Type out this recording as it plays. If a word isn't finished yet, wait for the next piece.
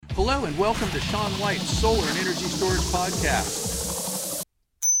Hello and welcome to Sean White's Solar and Energy Storage Podcast.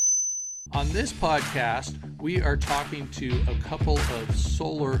 On this podcast, we are talking to a couple of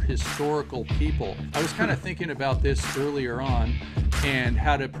solar historical people. I was kind of thinking about this earlier on and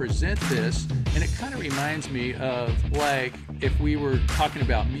how to present this, and it kind of reminds me of like if we were talking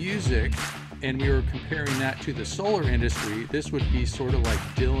about music and we were comparing that to the solar industry, this would be sort of like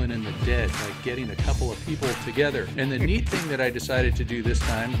Dylan and the Dead, like getting a couple of people together. And the neat thing that I decided to do this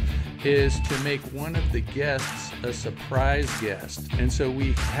time is to make one of the guests a surprise guest. And so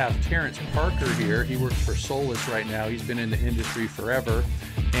we have Terence Parker here. He works for Solus right now. He's been in the industry forever.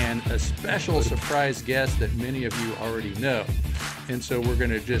 And a special surprise guest that many of you already know. And so we're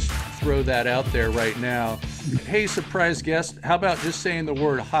going to just throw that out there right now. Hey, surprise guest, how about just saying the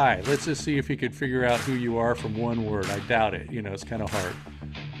word hi? Let's just see if you could figure out who you are from one word. I doubt it. You know, it's kind of hard.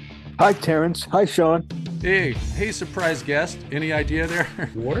 Hi, Terence. Hi, Sean. Hey, surprise guest. Any idea there?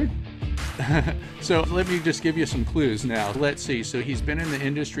 Ward? So let me just give you some clues now. Let's see. So he's been in the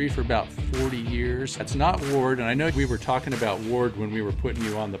industry for about 40 years. That's not Ward. And I know we were talking about Ward when we were putting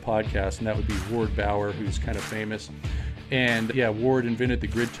you on the podcast, and that would be Ward Bauer, who's kind of famous. And yeah, Ward invented the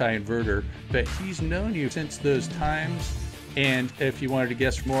grid tie inverter, but he's known you since those times. And if you wanted to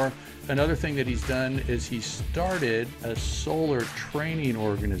guess more, another thing that he's done is he started a solar training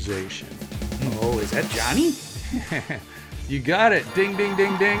organization. Oh, is that Johnny? You got it. Ding, ding,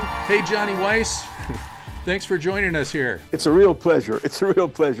 ding, ding. Hey, Johnny Weiss. Thanks for joining us here. It's a real pleasure.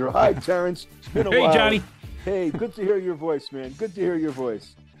 Hi, Terence. It's been a while. Hey, Johnny. Hey, good to hear your voice, man. Good to hear your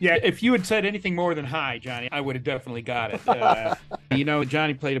voice. Yeah, if you had said anything more than hi, Johnny, I would have definitely got it.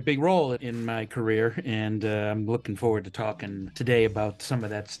 Johnny played a big role in my career, and I'm looking forward to talking today about some of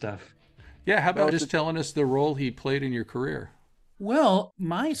that stuff. Yeah, how about just telling us the role he played in your career? Well,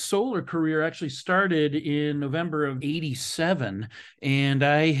 my solar career actually started in November of '87, and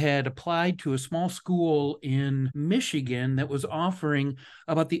I had applied to a small school in Michigan that was offering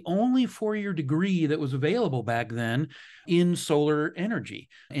about the only four-year degree that was available back then in solar energy.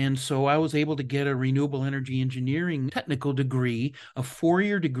 And so I was able to get a renewable energy engineering technical degree, a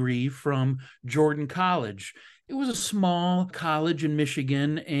four-year degree from Jordan College. It was a small college in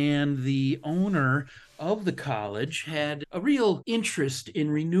Michigan, and the owner of the college had a real interest in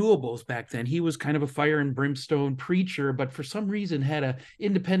renewables back then. He was kind of a fire and brimstone preacher, but for some reason had an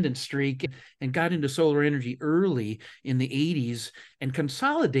independent streak and got into solar energy early in the 80s and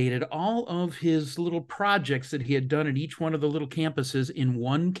consolidated all of his little projects that he had done at each one of the little campuses in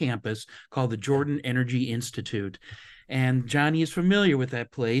one campus called the Jordan Energy Institute. And Johnny is familiar with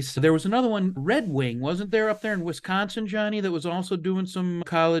that place. There was another one, Red Wing, wasn't there up there in Wisconsin, Johnny, that was also doing some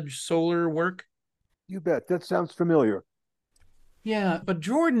college solar work? You bet. That sounds familiar. Yeah, but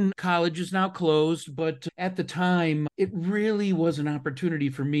Jordan College is now closed, but at the time, it really was an opportunity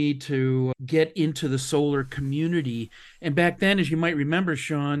for me to get into the solar community. And back then, as you might remember,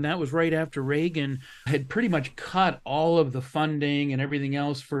 Sean, that was right after Reagan had pretty much cut all of the funding and everything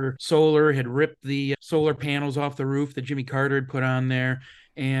else for solar, had ripped the solar panels off the roof that Jimmy Carter had put on there.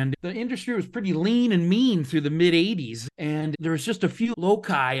 And the industry was pretty lean and mean through the mid-'80s. And there was just a few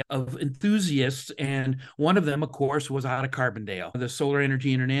loci of enthusiasts. And one of them, of course, was out of Carbondale. The Solar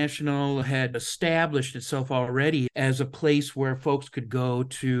Energy International had established itself already as a place where folks could go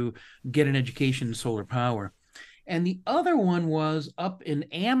to get an education in solar power. And the other one was up in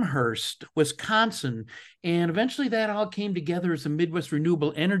Amherst, Wisconsin. And eventually that all came together as the Midwest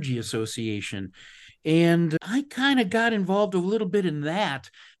Renewable Energy Association. And I kind of got involved a little bit in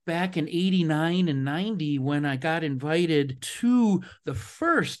that back in '89 and '90 when I got invited to the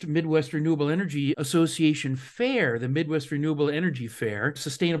first Midwest Renewable Energy Association fair, the Midwest Renewable Energy Fair,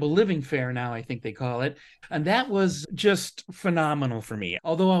 Sustainable Living Fair now, I think they call it. And that was just phenomenal for me.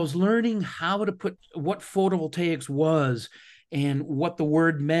 Although I was learning how to put what photovoltaics was and what the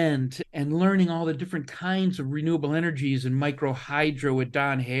word meant, and learning all the different kinds of renewable energies and micro hydro with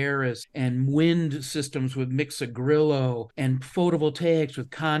Don Harris, and wind systems with Mixa Grillo, and photovoltaics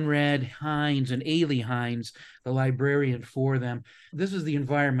with Conrad Hines and Ailey Hines, the librarian for them. This is the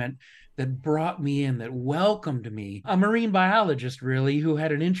environment that brought me in, that welcomed me. A marine biologist, really, who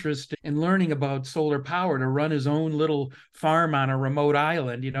had an interest in learning about solar power to run his own little farm on a remote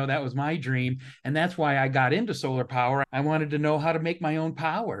island. You know, that was my dream. And that's why I got into solar power. I wanted to know how to make my own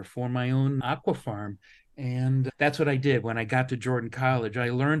power for my own aqua farm. And that's what I did when I got to Jordan College. I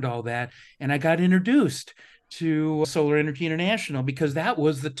learned all that, and I got introduced to Solar Energy International because that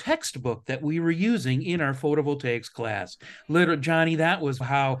was the textbook that we were using in our photovoltaics class. Literally, Johnny, that was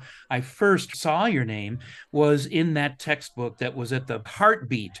how I first saw your name, was in that textbook that was at the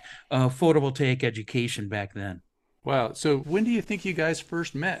heartbeat of photovoltaic education back then. Wow. So when do you think you guys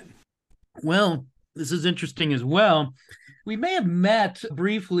first met? Well, this is interesting as well. We may have met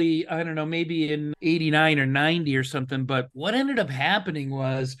briefly, I don't know, maybe in 89 or 90 or something. But what ended up happening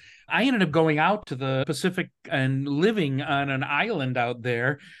was I ended up going out to the Pacific and living on an island out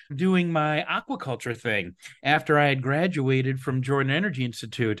there doing my aquaculture thing after I had graduated from Jordan Energy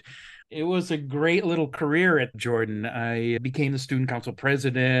Institute. It was a great little career at Jordan. I became the student council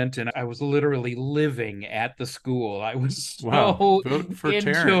president and I was literally living at the school. I was Wow. so Vote for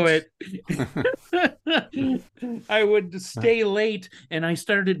into Terrence. it. I would stay late and I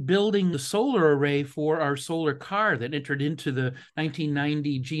started building the solar array for our solar car that entered into the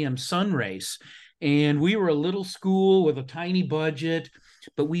 1990 GM Sun Race. And we were a little school with a tiny budget,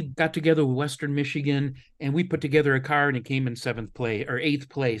 but we got together with Western Michigan and we put together a car and it came in seventh place or eighth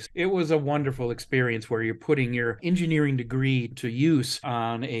place. It was a wonderful experience where you're putting your engineering degree to use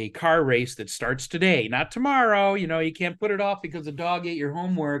on a car race that starts today, not tomorrow. You can't put it off because the dog ate your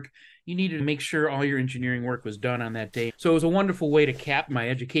homework. You needed to make sure all your engineering work was done on that day. So it was a wonderful way to cap my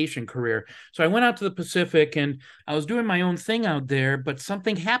education career. So I went out to the Pacific and I was doing my own thing out there, but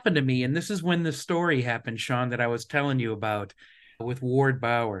something happened to me. And this is when the story happened, Sean, that I was telling you about with Ward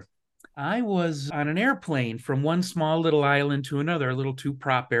Bauer. I was on an airplane from one small little island to another, a little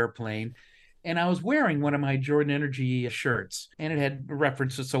two-prop airplane, and I was wearing one of my Jordan Energy shirts, and it had a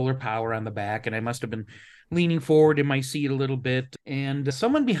reference to solar power on the back, and I must have been leaning forward in my seat a little bit, and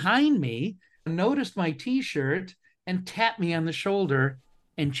someone behind me noticed my T-shirt and tapped me on the shoulder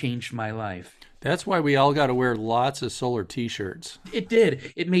and changed my life. That's why we all got to wear lots of solar t-shirts. It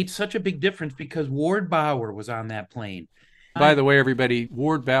did. It made such a big difference because Ward Bauer was on that plane. By the way, everybody,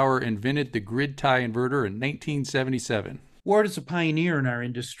 Ward Bauer invented the grid tie inverter in 1977. Ward is a pioneer in our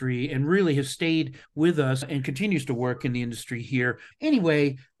industry and really has stayed with us and continues to work in the industry here.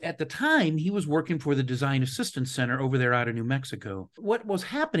 Anyway, at the time, he was working for the Design Assistance Center over there out of New Mexico. What was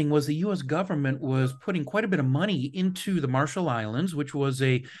happening was the U.S. government was putting quite a bit of money into the Marshall Islands, which was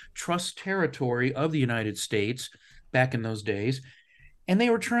a trust territory of the United States back in those days. And they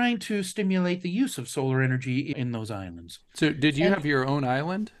were trying to stimulate the use of solar energy in those islands. So did you have your own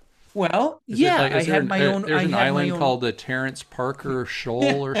island? Well, Is yeah, I had my own. There's an island own... called the Terence Parker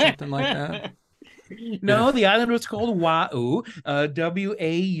Shoal or something like that? No, the island was called Wau,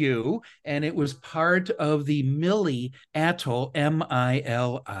 W-A-U, and it was part of the Mili Atoll,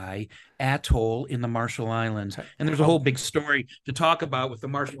 M-I-L-I, atoll in the Marshall Islands. And there's a whole big story to talk about with the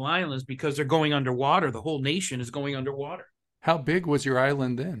Marshall Islands because they're going underwater. The whole nation is going underwater. How big was your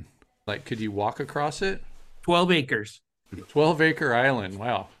island then? Like, could you walk across it? 12 acres. 12-acre island.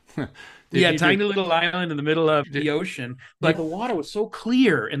 Wow. Yeah, tiny little island in the middle of the ocean. But the water was so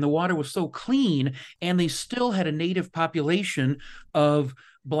clear and the water was so clean, and they still had a native population of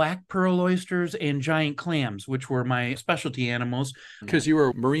black pearl oysters and giant clams, which were my specialty animals. Because you were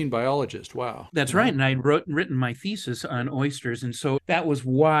a marine biologist. Wow. That's right. And I'd written my thesis on oysters. And so that was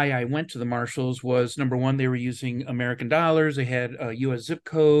why I went to the Marshalls was, number one, they were using American dollars. They had a U.S. zip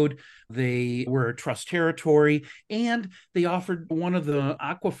code. They were a trust territory. And they offered one of the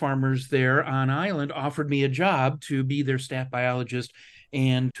aqua farmers there on island offered me a job to be their staff biologist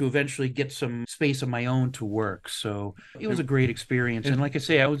and to eventually get some space of my own to work. So it was a great experience. And like I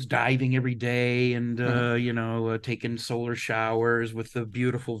say, I was diving every day and, taking solar showers with the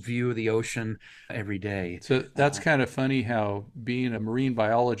beautiful view of the ocean every day. So that's kind of funny how being a marine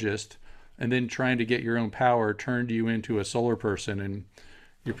biologist and then trying to get your own power turned you into a solar person. And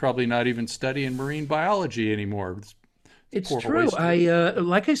you're probably not even studying marine biology anymore. It's true.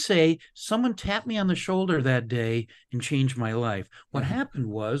 Like I say, someone tapped me on the shoulder that day and changed my life. What happened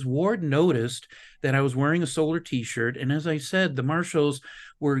was Ward noticed that I was wearing a solar t-shirt. And as I said, the Marshalls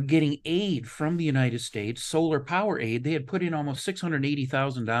were getting aid from the United States, solar power aid. They had put in almost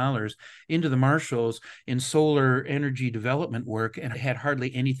 $680,000 into the Marshalls in solar energy development work and had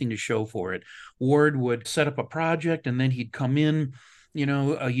hardly anything to show for it. Ward would set up a project and then he'd come in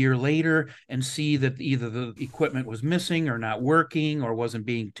a year later and see that either the equipment was missing or not working or wasn't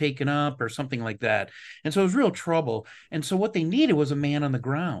being taken up or something like that. And so it was real trouble. And so what they needed was a man on the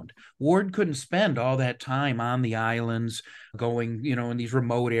ground. Ward couldn't spend all that time on the islands going, in these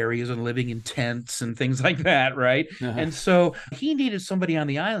remote areas and living in tents and things like that, right? And so he needed somebody on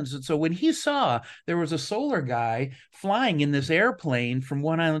the islands. And so when he saw there was a solar guy flying in this airplane from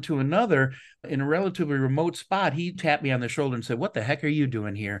one island to another in a relatively remote spot, he tapped me on the shoulder and said, "What the heck are you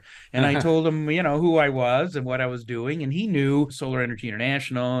doing here?" And I told him, who I was and what I was doing. And he knew Solar Energy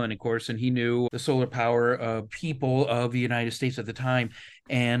International, and of course, and he knew the solar power people of the United States at the time.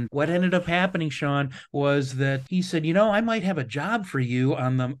 And what ended up happening, Sean, was that he said, I might have a job for you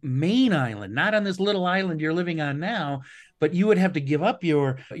on the main island, not on this little island you're living on now, but you would have to give up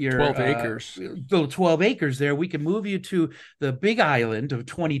your 12 acres. little 12 acres there. We can move you to the big island of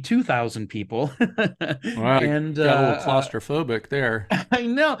 22,000 people. Wow, And got a little claustrophobic there. I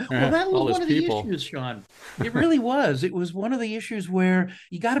know. Well, that All was those one of the people. issues, Sean. It really was. It was one of the issues where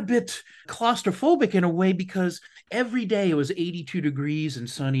you got a bit claustrophobic in a way because every day it was 82 degrees and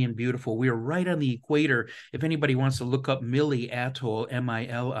sunny and beautiful. We were right on the equator. If anybody wants to look up Mili Atoll,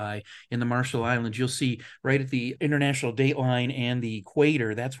 Mili, in the Marshall Islands, you'll see right at the international date line and the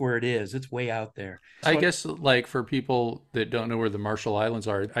equator. That's where it is. It's way out there. I So guess, like, for people that don't know where the Marshall Islands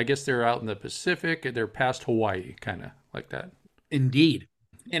are, I guess they're out in the Pacific. They're past Hawaii, kind of like that. indeed.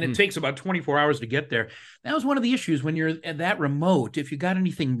 And it Hmm. takes about 24 hours to get there. That was one of the issues when you're at that remote. If you got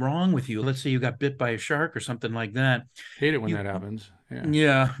anything wrong with you, let's say you got bit by a shark or something like that, Hate it when you that happens. Yeah.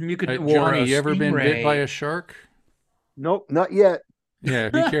 yeah, you could or Johnny, a you ever been bit by stingray. a shark? Nope, not yet. Yeah,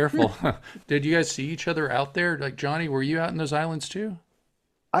 be careful. Did you guys see each other out there? Like, Johnny, were you out in those islands too?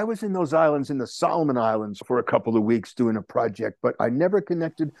 I was in those islands in the Solomon Islands for a couple of weeks doing a project, but I never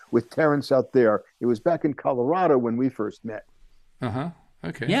connected with Terence out there. It was back in Colorado when we first met. Uh-huh.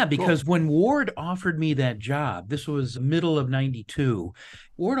 Okay, Yeah, cool. because when Ward offered me that job, this was middle of 92.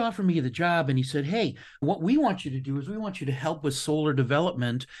 Ward offered me the job and he said, "Hey, what we want you to do is we want you to help with solar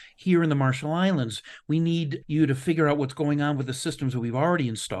development here in the Marshall Islands. We need you to figure out what's going on with the systems that we've already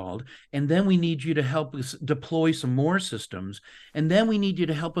installed. And then we need you to help us deploy some more systems. And then we need you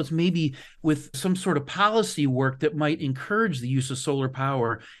to help us maybe with some sort of policy work that might encourage the use of solar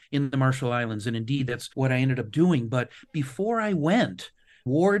power in the Marshall Islands." And indeed, that's what I ended up doing. But before I went,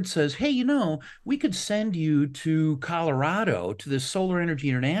 Ward says, "Hey, we could send you to Colorado to this Solar Energy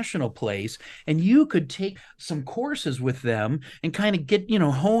International place, and you could take some courses with them and kind of get,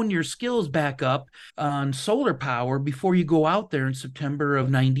 hone your skills back up on solar power before you go out there in September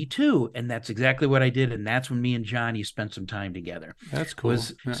of 92." And that's exactly what I did. And that's when me and Johnny spent some time together. That's It cool.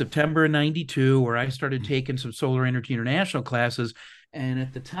 was Yeah. September of 92 where I started taking some Solar Energy International classes. And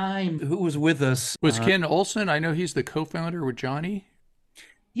at the time, who was with us? Was Ken Olson? I know he's the co-founder with Johnny.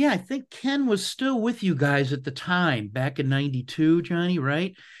 Yeah, I think Ken was still with you guys at the time, back in 92, Johnny,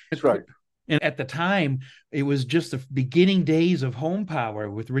 right? That's right. And at the time, it was just the beginning days of home power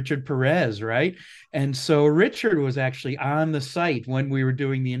with Richard Perez, right? And so Richard was actually on the site when we were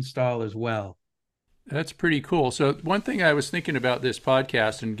doing the install as well. That's pretty cool. So one thing I was thinking about this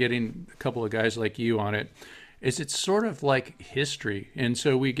podcast and getting a couple of guys like you on it is it's sort of like history. And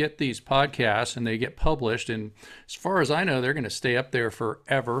so we get these podcasts and they get published. And as far as I know, they're going to stay up there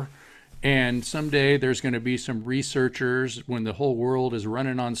forever. And someday there's going to be some researchers when the whole world is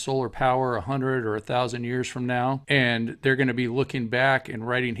running on solar power 100 or 1,000 years from now. And they're going to be looking back and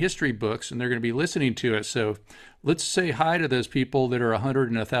writing history books and they're going to be listening to it. So let's say hi to those people that are 100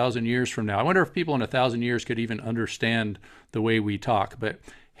 and 1,000 years from now. I wonder if people in 1,000 years could even understand the way we talk. But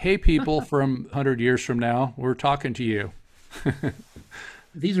hey, people from 100 years from now, we're talking to you.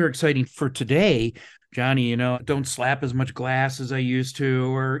 These are exciting for today. Johnny, don't slap as much glass as I used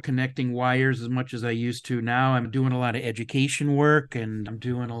to or connecting wires as much as I used to. Now I'm doing a lot of education work and I'm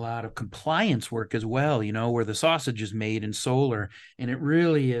doing a lot of compliance work as well, where the sausage is made in solar. And it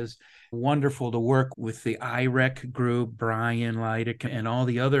really is wonderful to work with the IREC group, Brian Leidick, and all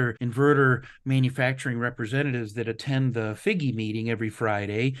the other inverter manufacturing representatives that attend the FIGI meeting every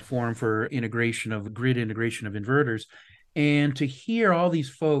Friday, Forum for Integration of Grid Integration of Inverters. And to hear all these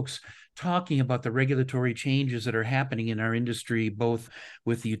folks talking about the regulatory changes that are happening in our industry, both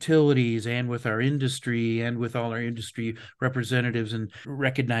with the utilities and with our industry and with all our industry representatives and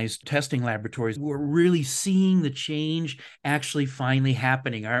recognized testing laboratories, we're really seeing the change actually finally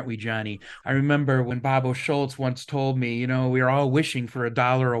happening, aren't we, Johnny? I remember when Bobo Schultz once told me, we were all wishing for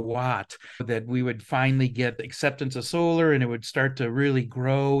 $1 a watt, that we would finally get acceptance of solar and it would start to really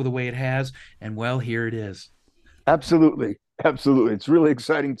grow the way it has. And well, here it is. Absolutely. Absolutely. It's really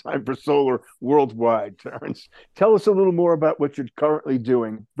exciting time for solar worldwide, Terence. Tell us a little more about what you're currently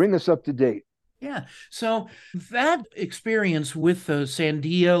doing. Bring us up to date. Yeah. So that experience with the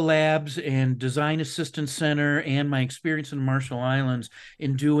Sandia Labs and Design Assistance Center and my experience in the Marshall Islands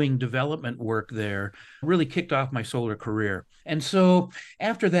in doing development work there really kicked off my solar career. And so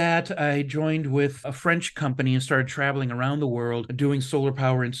after that, I joined with a French company and started traveling around the world doing solar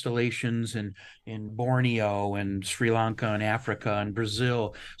power installations in Borneo and Sri Lanka and Africa and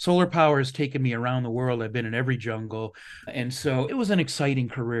Brazil. Solar power has taken me around the world. I've been in every jungle. And so it was an exciting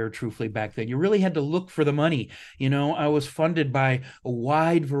career, truthfully, back then. You really had to look for the money. I was funded by a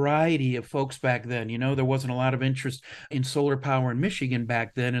wide variety of folks back then. There wasn't a lot of interest in solar power in Michigan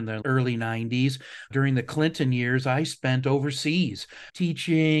back then in the early 90s. During the Clinton years, I spent overseas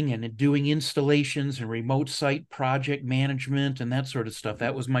teaching and doing installations and remote site project management and that sort of stuff.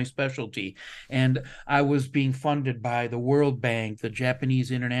 That was my specialty. And I was being funded by the World Bank, the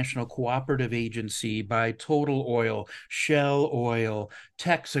Japanese International Cooperative Agency, by Total Oil, Shell Oil,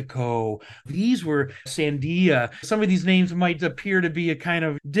 Texaco. These were Sandia. Some of these names might appear to be a kind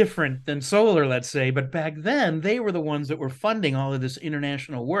of different than solar, let's say, but back then they were the ones that were funding all of this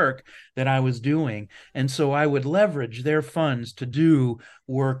international work that I was doing. And so I would leverage their funds to do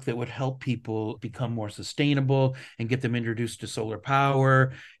work that would help people become more sustainable and get them introduced to solar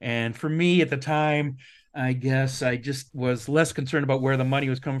power. And for me at the time, I guess I just was less concerned about where the money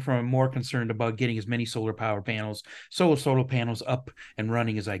was coming from and more concerned about getting as many solar panels up and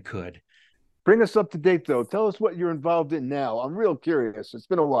running as I could. Bring us up to date, though. Tell us what you're involved in now. I'm real curious. It's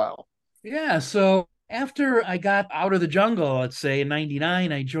been a while. Yeah, so after I got out of the jungle, let's say in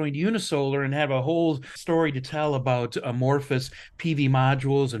 99, I joined Unisolar and have a whole story to tell about amorphous PV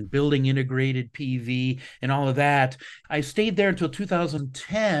modules and building integrated PV and all of that. I stayed there until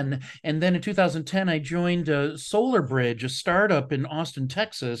 2010. And then in 2010, I joined Solar Bridge, a startup in Austin,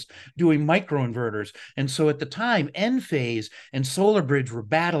 Texas, doing microinverters. And so at the time, Enphase and Solar Bridge were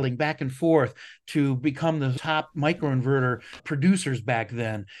battling back and forth to become the top microinverter producers back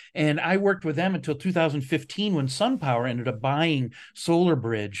then. And I worked with them until 2015 when SunPower ended up buying Solar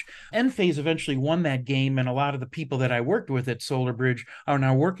Bridge. Enphase eventually won that game, and a lot of the people that I worked with at Solar Bridge are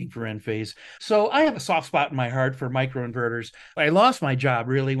now working for Enphase. So I have a soft spot in my heart for microinverters. I lost my job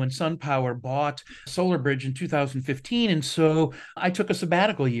really when SunPower bought Solar Bridge in 2015, and so I took a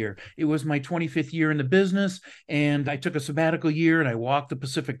sabbatical year. It was my 25th year in the business, and I took a sabbatical year and I walked the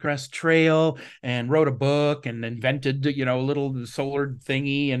Pacific Crest Trail and wrote a book and invented, a little solar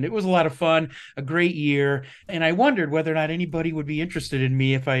thingy. And it was a lot of fun, a great year. And I wondered whether or not anybody would be interested in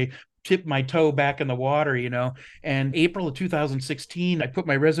me if I tipped my toe back in the water. And April of 2016, I put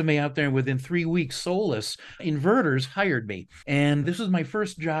my resume out there, and within 3 weeks, Solus Inverters hired me. And this was my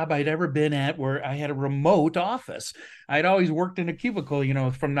first job I'd ever been at where I had a remote office. I'd always worked in a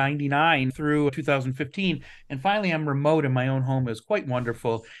cubicle, from 99 through 2015. And finally, I'm remote in my own home. It was quite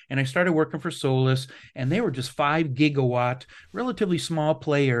wonderful. And I started working for Solus, and they were just 5 gigawatt, relatively small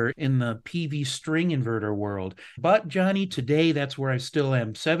player in the PV string inverter world. But Johnny, today, that's where I still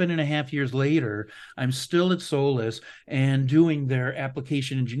am. 7.5 years later, I'm still at Solus and doing their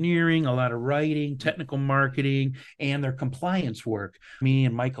application engineering, a lot of writing, technical marketing, and their compliance work. Me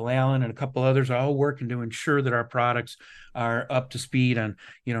and Michael Allen and a couple others are all working to ensure that our products are up to speed on,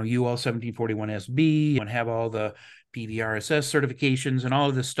 UL 1741SB and have all the PVRSS certifications and all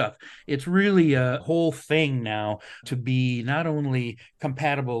of this stuff. It's really a whole thing now to be not only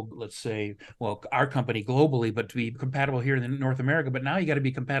compatible, let's say, well, our company globally, but to be compatible here in North America. But now you got to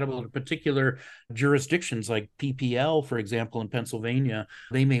be compatible to particular jurisdictions like PPL, for example, in Pennsylvania.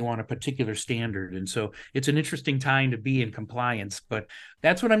 They may want a particular standard. And so it's an interesting time to be in compliance. But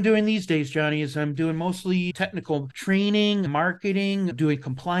that's what I'm doing these days, Johnny, is I'm doing mostly technical training, marketing, doing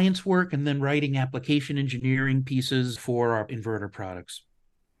compliance work, and then writing application engineering pieces for our inverter products.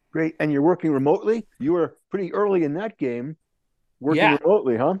 Great. And you're working remotely? You were pretty early in that game working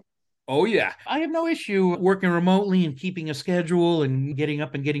remotely, huh? Oh, yeah. I have no issue working remotely and keeping a schedule and getting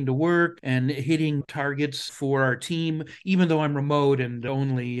up and getting to work and hitting targets for our team, even though I'm remote and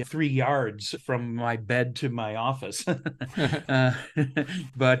only 3 yards from my bed to my office. But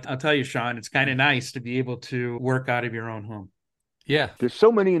I'll tell you, Sean, it's kind of nice to be able to work out of your own home. Yeah. There's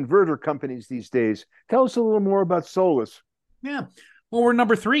so many inverter companies these days. Tell us a little more about Solus. Yeah. Well, we're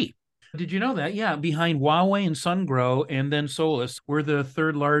number 3. Did you know that? Yeah, behind Huawei and SunGrow and then Solus, we're the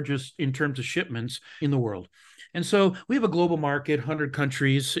 3rd largest in terms of shipments in the world. And so we have a global market, 100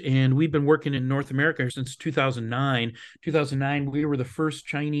 countries, and we've been working in North America since 2009. 2009, we were the first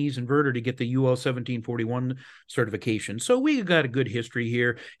Chinese inverter to get the UL 1741 certification. So we got a good history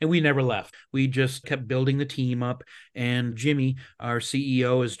here, and we never left. We just kept building the team up, and Jimmy, our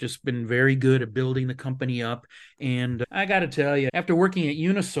CEO, has just been very good at building the company up. And I got to tell you, after working at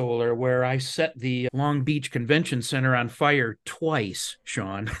Unisolar, where I set the Long Beach Convention Center on fire twice,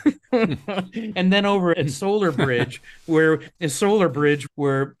 Sean. And then over at Solar Bridge,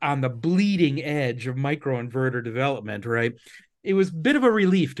 we're on the bleeding edge of microinverter development, right? It was a bit of a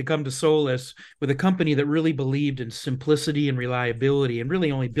relief to come to Solus with a company that really believed in simplicity and reliability and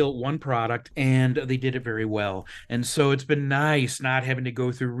really only built one product, and they did it very well. And so it's been nice not having to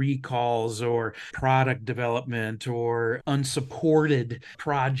go through recalls or product development or unsupported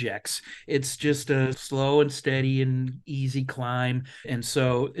projects. It's just a slow and steady and easy climb. And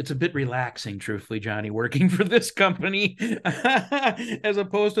so it's a bit relaxing, truthfully, Johnny, working for this company as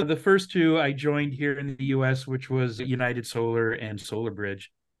opposed to the first two I joined here in the US, which was United Solar and Solar Bridge.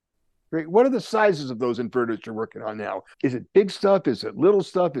 Great. What are the sizes of those inverters you're working on now? Is it big stuff? Is it little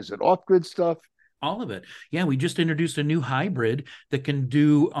stuff? Is it off-grid stuff? All of it. Yeah, we just introduced a new hybrid that can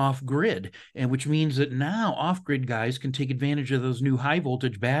do off-grid, and which means that now off-grid guys can take advantage of those new high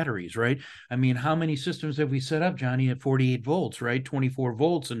voltage batteries, right? I mean, how many systems have we set up, Johnny, at 48 volts, right? 24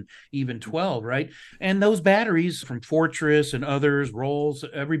 volts and even 12, right? And those batteries from Fortress and others, Rolls,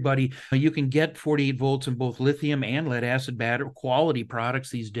 everybody, you can get 48 volts in both lithium and lead acid battery quality products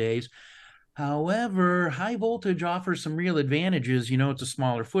these days. However, high voltage offers some real advantages. You know, it's a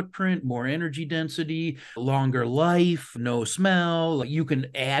smaller footprint, more energy density, longer life, no smell. You can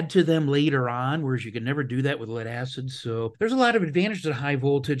add to them later on, whereas you can never do that with lead acid. So there's a lot of advantages to high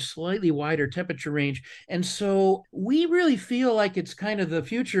voltage, slightly wider temperature range. And so we really feel like it's kind of the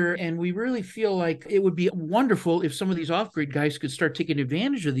future. And we really feel like it would be wonderful if some of these off-grid guys could start taking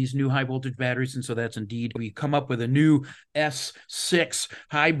advantage of these new high voltage batteries. And so that's indeed, we come up with a new S6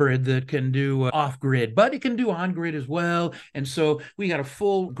 hybrid that can do off-grid, but it can do on-grid as well. And so we got a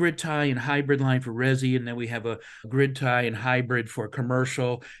full grid tie and hybrid line for resi, and then we have a grid tie and hybrid for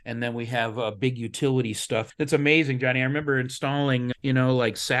commercial, and then we have big utility stuff. That's amazing, Johnny. I remember installing,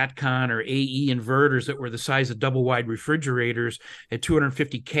 like Satcon or AE inverters that were the size of double wide refrigerators at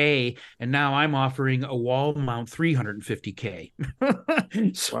 250K, and now I'm offering a wall mount 350K.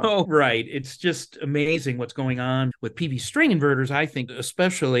 So, wow. Right. It's just amazing what's going on with PV string inverters, I think,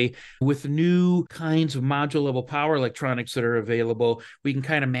 especially with new kinds of module level power electronics that are available. We can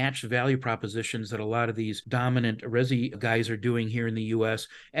kind of match the value propositions that a lot of these dominant resi guys are doing here in the US,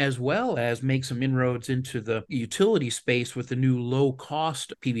 as well as make some inroads into the utility space with the new low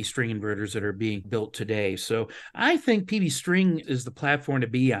cost PV string inverters that are being built today. So I think PV string is the platform to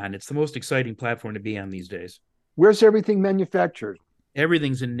be on. It's the most exciting platform to be on these days. Where's everything manufactured?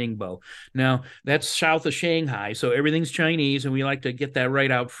 Everything's in Ningbo. Now, that's south of Shanghai, so everything's Chinese, and we like to get that right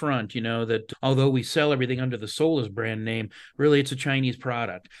out front, that although we sell everything under the Solus brand name, really it's a Chinese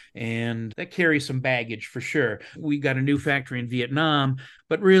product, and that carries some baggage for sure. We got a new factory in Vietnam,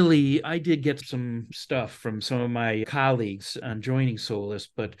 but really, I did get some stuff from some of my colleagues on joining Solus,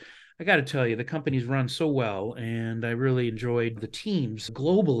 but I got to tell you, the company's run so well, and I really enjoyed the teams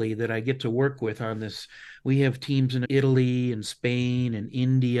globally that I get to work with on this. We have teams in Italy and Spain and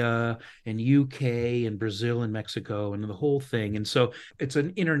India and UK and Brazil and Mexico and the whole thing. And so it's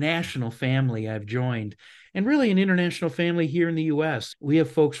an international family I've joined, and really an international family here in the US. We have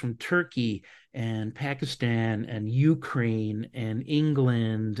folks from Turkey and Pakistan and Ukraine and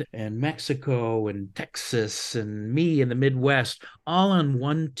England and Mexico and Texas and me in the Midwest, all on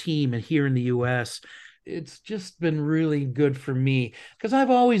one team and here in the US. It's just been really good for me because I've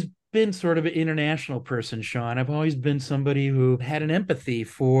always been sort of an international person, Sean. I've always been somebody who had an empathy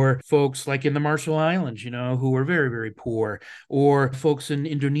for folks like in the Marshall Islands, who were very, very poor, or folks in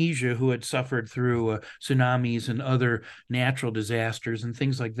Indonesia who had suffered through tsunamis and other natural disasters and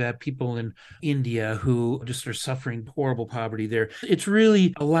things like that. People in India who just are suffering horrible poverty there. It's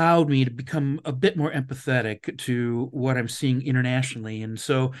really allowed me to become a bit more empathetic to what I'm seeing internationally. And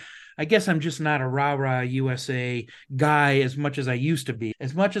so I guess I'm just not a rah-rah USA guy as much as I used to be.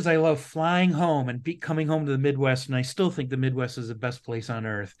 As much as I love flying home and coming home to the Midwest, and I still think the Midwest is the best place on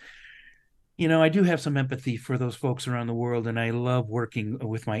earth, I do have some empathy for those folks around the world, and I love working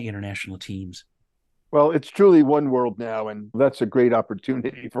with my international teams. Well, it's truly one world now, and that's a great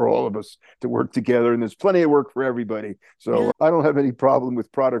opportunity for all of us to work together, and there's plenty of work for everybody. So yeah. I don't have any problem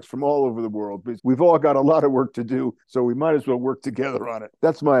with products from all over the world, but we've all got a lot of work to do, so we might as well work together on it.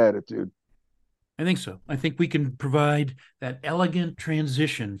 That's my attitude. I think so. I think we can provide that elegant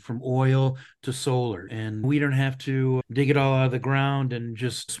transition from oil to solar, and we don't have to dig it all out of the ground and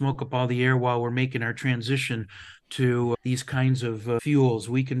just smoke up all the air while we're making our transition. to these kinds of fuels,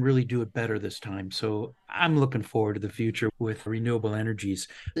 we can really do it better this time. So I'm looking forward to the future with renewable energies.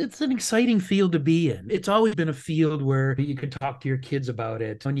 It's an exciting field to be in. It's always been a field where you can talk to your kids about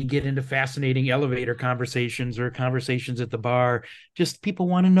it. When you get into fascinating elevator conversations or conversations at the bar, just people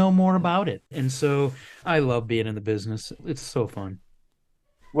want to know more about it. And so I love being in the business. It's so fun.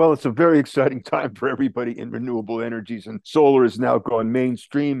 Well, it's a very exciting time for everybody in renewable energies, and solar is now gone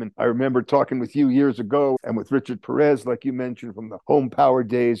mainstream. And I remember talking with you years ago and with Richard Perez, like you mentioned, from the home power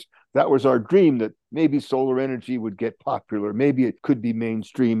days. That was our dream, that maybe solar energy would get popular. Maybe it could be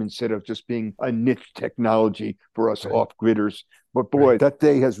mainstream instead of just being a niche technology for us off-gridders. But boy, that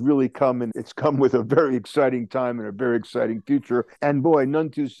day has really come, and it's come with a very exciting time and a very exciting future. And boy, none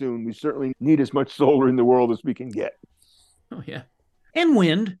too soon. We certainly need as much solar in the world as we can get. Oh, yeah. And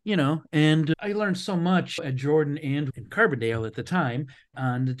wind, and I learned so much at Jordan and in Carbondale at the time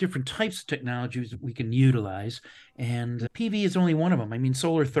on the different types of technologies we can utilize. And PV is only one of them. I mean,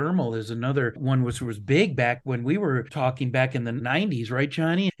 solar thermal is another one which was big back when we were talking back in the 90s, right,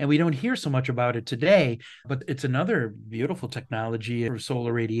 Johnny? And we don't hear so much about it today, but it's another beautiful technology for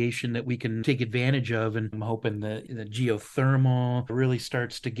solar radiation that we can take advantage of. And I'm hoping the geothermal really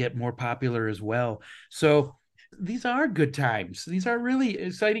starts to get more popular as well. So these are good times. These are really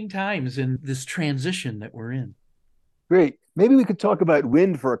exciting times in this transition that we're in. Great. Maybe we could talk about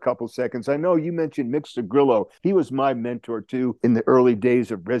wind for a couple seconds. I know you mentioned Mick Sagrillo. He was my mentor too in the early days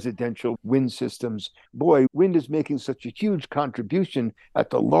of residential wind systems. Boy, wind is making such a huge contribution at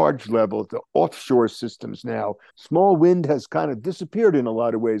the large level, the offshore systems now. Small wind has kind of disappeared in a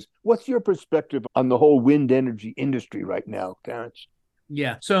lot of ways. What's your perspective on the whole wind energy industry right now, Terence?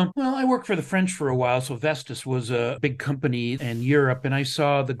 Yeah. So, well, I worked for the French for a while. So Vestas was a big company in Europe, and I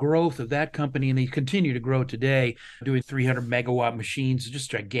saw the growth of that company, and they continue to grow today, doing 300 megawatt machines,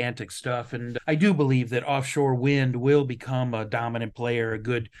 just gigantic stuff. And I do believe that offshore wind will become a dominant player, a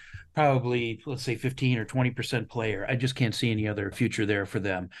good, probably, let's say 15 or 20% player. I just can't see any other future there for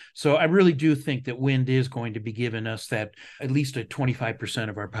them. So I really do think that wind is going to be giving us that at least a 25%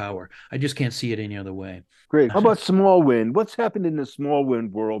 of our power. I just can't see it any other way. Great. How about small wind? What's happened in the small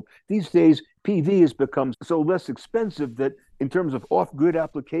wind world? These days, PV has become so less expensive that in terms of off-grid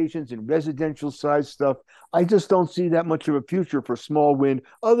applications and residential size stuff, I just don't see that much of a future for small wind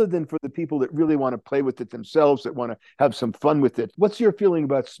other than for the people that really want to play with it themselves, that want to have some fun with it. What's your feeling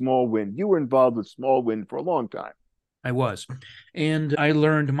about small wind? You were involved with small wind for a long time. I was. And I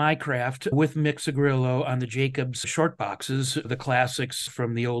learned my craft with Mick Sagrillo on the Jacobs short boxes, the classics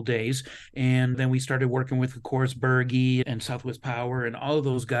from the old days. And then we started working with, of course, Berge and Southwest Power and all of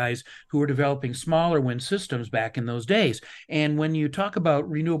those guys who were developing smaller wind systems back in those days. And when you talk about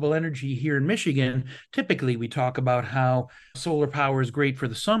renewable energy here in Michigan, typically we talk about how solar power is great for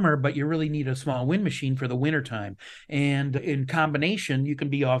the summer, but you really need a small wind machine for the wintertime. And in combination, you can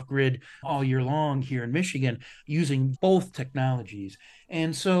be off grid all year long here in Michigan using both technologies.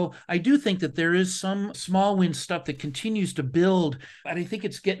 And so I do think that there is some small wind stuff that continues to build, but I think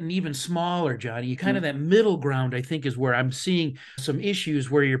it's getting even smaller, Johnny. Kind of that middle ground, I think, is where I'm seeing some issues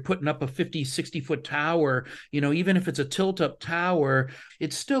where you're putting up a 50, 60-foot tower. Even if it's a tilt-up tower,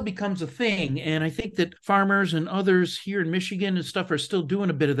 it still becomes a thing. And I think that farmers and others here in Michigan and stuff are still doing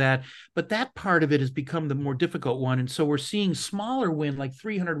a bit of that, but that part of it has become the more difficult one. And so we're seeing smaller wind, like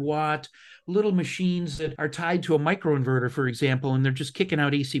 300-watt, little machines that are tied to a microinverter, for example, and they're just kicking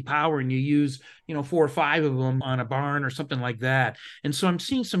out AC power, and you use 4 or 5 of them on a barn or something like that. And so I'm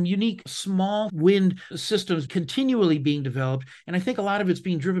seeing some unique small wind systems continually being developed, and I think a lot of it's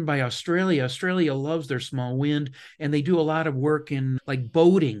being driven by Australia. Australia loves their small wind, and they do a lot of work in like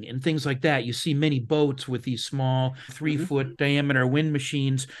boating and things like that. You see many boats with these small 3-foot diameter wind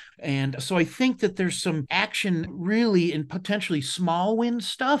machines. And so I think that there's some action really in potentially small wind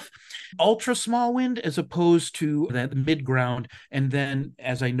stuff, ultra small wind, as opposed to that mid ground. And then,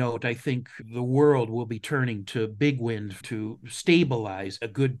 as I note, I think the world will be turning to big wind to stabilize a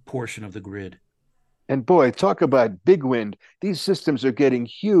good portion of the grid. And boy, talk about big wind. These systems are getting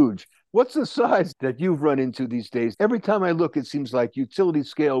huge. What's the size that you've run into these days? Every time I look, it seems like utility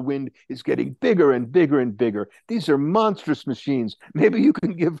scale wind is getting bigger and bigger and bigger. These are monstrous machines. Maybe you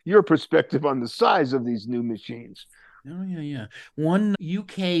can give your perspective on the size of these new machines. Oh, yeah. One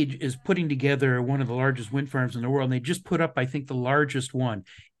UK is putting together one of the largest wind farms in the world, and they just put up, I think, the largest one,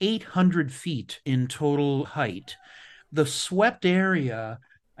 800 feet in total height. The swept area,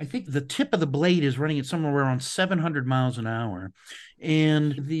 I think the tip of the blade is running at somewhere around 700 miles an hour.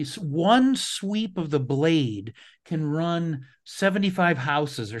 And this one sweep of the blade can run 75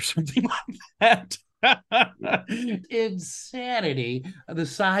 houses or something like that. Insanity, the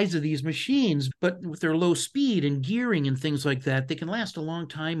size of these machines, but with their low speed and gearing and things like that, they can last a long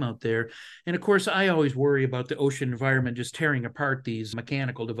time out there. And of course, I always worry about the ocean environment just tearing apart these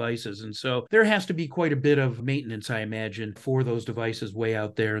mechanical devices. And so there has to be quite a bit of maintenance, I imagine, for those devices way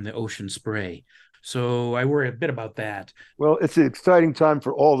out there in the ocean spray. So I worry a bit about that. Well, it's an exciting time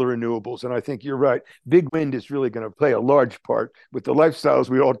for all the renewables. And I think you're right. Big wind is really going to play a large part with the lifestyles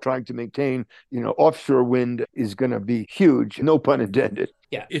we're all trying to maintain. Offshore wind is going to be huge, no pun intended.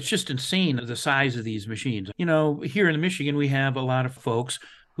 Yeah, it's just insane the size of these machines. Here in Michigan, we have a lot of folks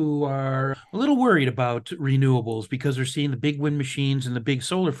who are a little worried about renewables because they're seeing the big wind machines and the big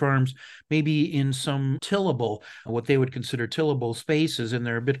solar farms maybe in some tillable, what they would consider tillable spaces, and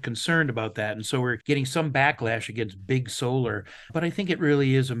they're a bit concerned about that. And so we're getting some backlash against big solar. But I think it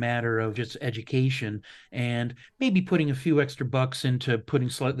really is a matter of just education and maybe putting a few extra bucks into putting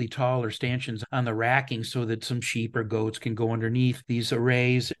slightly taller stanchions on the racking so that some sheep or goats can go underneath these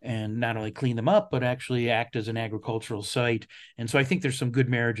arrays and not only clean them up, but actually act as an agricultural site. And so I think there's some good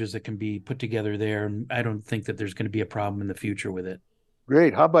marriages that can be put together there. And I don't think that there's going to be a problem in the future with it.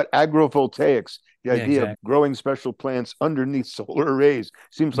 Great. How about agrovoltaics? The idea exactly. of growing special plants underneath solar arrays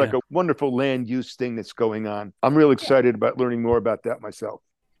seems like Yeah. a wonderful land use thing that's going on. I'm real excited about learning more about that myself.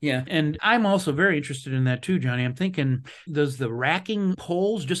 Yeah. And I'm also very interested in that too, Johnny. I'm thinking, does the racking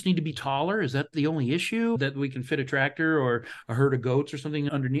poles just need to be taller? Is that the only issue, that we can fit a tractor or a herd of goats or something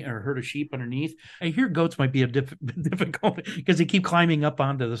underneath, or a herd of sheep underneath? I hear goats might be a difficult because they keep climbing up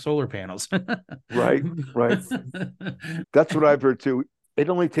onto the solar panels. Right. That's what I've heard too. It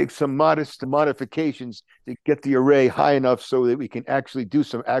only takes some modest modifications to get the array high enough so that we can actually do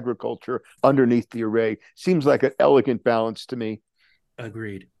some agriculture underneath the array. Seems like an elegant balance to me.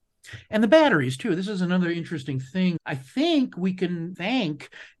 Agreed. And the batteries, too. This is another interesting thing. I think we can thank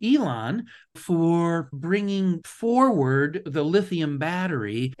Elon for bringing forward the lithium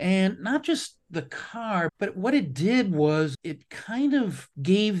battery, and not just the car, but what it did was it kind of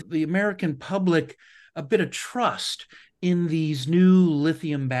gave the American public a bit of trust in these new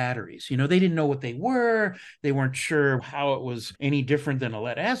lithium batteries. They didn't know what they were. They weren't sure how it was any different than a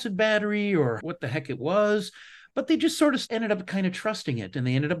lead acid battery or what the heck it was. But they just sort of ended up kind of trusting it, and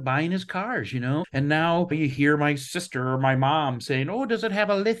they ended up buying his cars, And now you hear my sister or my mom saying, "Oh, does it have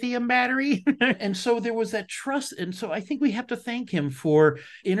a lithium battery?" And so there was that trust. And so I think we have to thank him for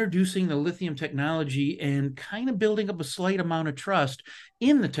introducing the lithium technology and kind of building up a slight amount of trust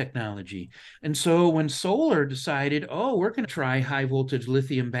in the technology. And so when solar decided, oh, we're going to try high voltage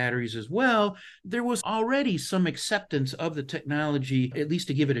lithium batteries as well, there was already some acceptance of the technology, at least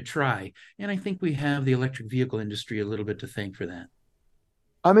to give it a try. And I think we have the electric vehicle industry a little bit to thank for that.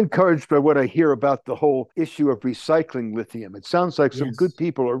 I'm encouraged by what I hear about the whole issue of recycling lithium. It sounds like some Yes. good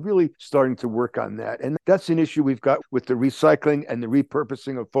people are really starting to work on that. And that's an issue we've got with the recycling and the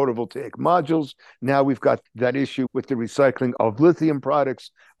repurposing of photovoltaic modules. Now we've got that issue with the recycling of lithium products.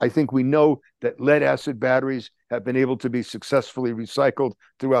 I think we know that lead acid batteries have been able to be successfully recycled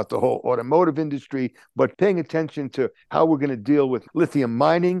throughout the whole automotive industry, but paying attention to how we're going to deal with lithium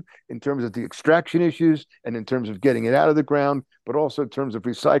mining in terms of the extraction issues and in terms of getting it out of the ground, but also in terms of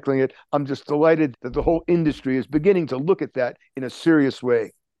recycling it. I'm just delighted that the whole industry is beginning to look at that in a serious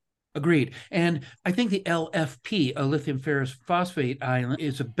way. Agreed. And I think the LFP, a lithium ferrous phosphate ion,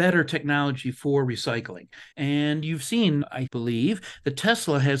 is a better technology for recycling. And you've seen, I believe, that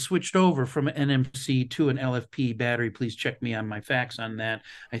Tesla has switched over from an NMC to an LFP battery. Please check me on my facts on that.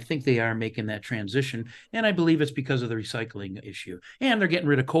 I think they are making that transition. And I believe it's because of the recycling issue. And they're getting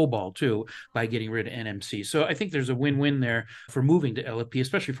rid of cobalt, too, by getting rid of NMC. So I think there's a win-win there for moving to LFP,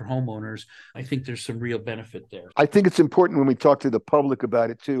 especially for homeowners. I think there's some real benefit there. I think it's important when we talk to the public about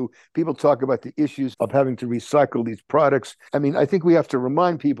it, too. People talk about the issues of having to recycle these products. I mean, I think we have to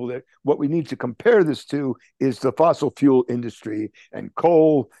remind people that what we need to compare this to is the fossil fuel industry and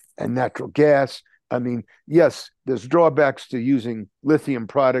coal and natural gas. I mean, yes, there's drawbacks to using lithium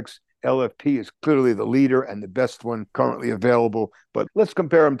products. LFP is clearly the leader and the best one currently available. But let's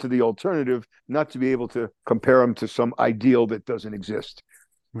compare them to the alternative, not to be able to compare them to some ideal that doesn't exist.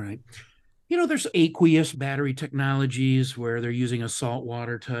 Right. There's aqueous battery technologies where they're using a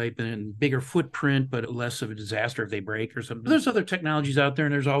saltwater type and bigger footprint, but less of a disaster if they break or something. There's other technologies out there,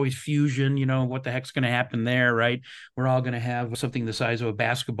 and there's always fusion. What the heck's going to happen there, right? We're all going to have something the size of a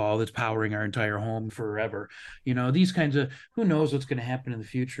basketball that's powering our entire home forever. These kinds of, who knows what's going to happen in the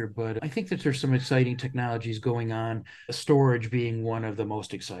future, but I think that there's some exciting technologies going on, storage being one of the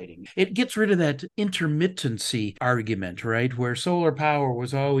most exciting. It gets rid of that intermittency argument, right? Where solar power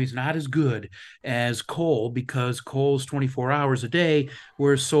was always not as good good as coal, because coal's 24 hours a day,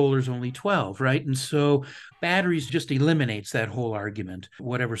 whereas solar's only 12, right? And so batteries just eliminates that whole argument,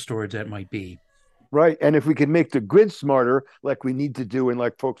 whatever storage that might be. Right. And if we can make the grid smarter, like we need to do, and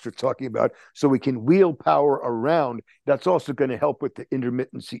like folks are talking about, so we can wheel power around, that's also going to help with the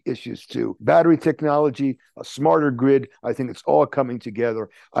intermittency issues too. Battery technology, a smarter grid, I think it's all coming together.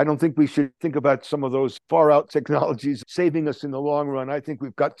 I don't think we should think about some of those far out technologies saving us in the long run. I think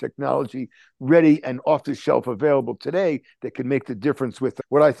we've got technology ready and off the shelf available today that can make the difference with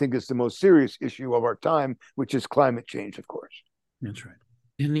what I think is the most serious issue of our time, which is climate change, of course. That's right.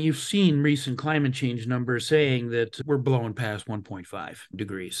 And you've seen recent climate change numbers saying that we're blowing past 1.5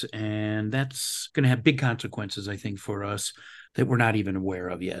 degrees. And that's going to have big consequences, I think, for us that we're not even aware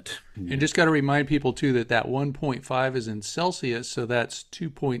of yet. And just got to remind people, too, that 1.5 is in Celsius, so that's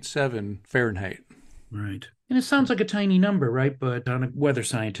 2.7 Fahrenheit. Right. And it sounds like a tiny number, right? But on a weather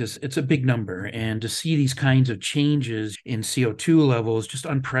scientist, it's a big number. And to see these kinds of changes in CO2 levels, just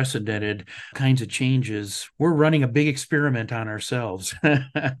unprecedented kinds of changes, we're running a big experiment on ourselves.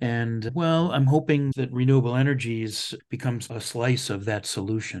 And, well, I'm hoping that renewable energies becomes a slice of that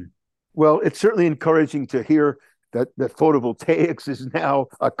solution. Well, it's certainly encouraging to hear that photovoltaics is now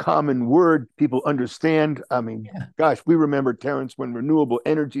a common word people understand. I mean, gosh, we remember, Terence, when renewable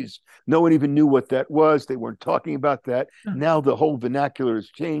energies, no one even knew what that was. They weren't talking about that. Now the whole vernacular has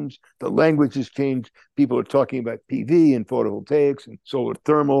changed. The language has changed. People are talking about PV and photovoltaics and solar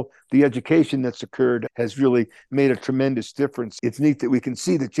thermal. The education that's occurred has really made a tremendous difference. It's neat that we can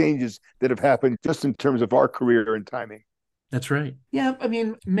see the changes that have happened just in terms of our career and timing. That's right. Yeah, I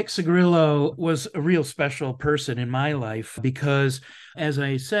mean, Mick Sigrillo was a real special person in my life because, as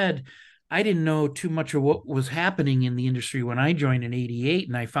I said, I didn't know too much of what was happening in the industry when I joined in '88,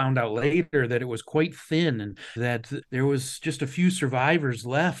 and I found out later that it was quite thin and that there was just a few survivors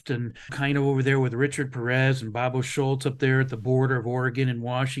left, and kind of over there with Richard Perez and Bobo Schultz up there at the border of Oregon and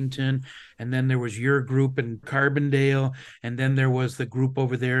Washington. And then there was your group in Carbondale, and then there was the group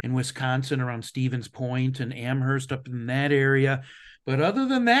over there in Wisconsin around Stevens Point and Amherst up in that area. But other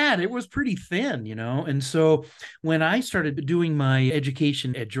than that, it was pretty thin, you know? And so when I started doing my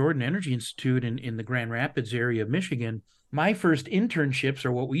education at Jordan Energy Institute in the Grand Rapids area of Michigan, my first internships,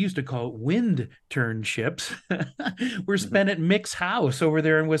 or what we used to call wind turnships, were spent at Mick's house over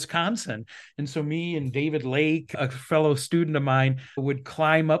there in Wisconsin. And so me and David Lake, a fellow student of mine, would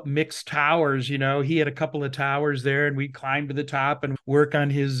climb up Mick's towers. You know, he had a couple of towers there, and we'd climb to the top and work on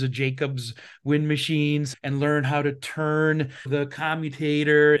his Jacobs wind machines and learn how to turn the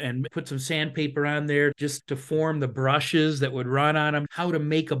commutator and put some sandpaper on there just to form the brushes that would run on them, how to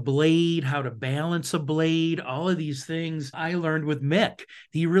make a blade, how to balance a blade, all of these things I learned with Mick.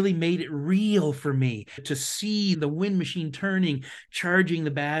 He really made it real for me to see the wind machine turning, charging the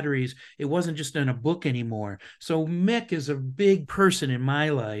batteries. It wasn't just in a book anymore. So Mick is a big person in my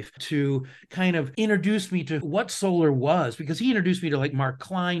life to kind of introduce me to what solar was, because he introduced me to like Mark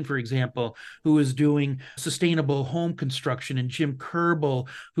Klein, for example, who was doing sustainable home construction, and Jim Kerbel,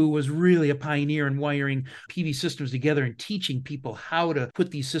 who was really a pioneer in wiring PV systems together and teaching people how to put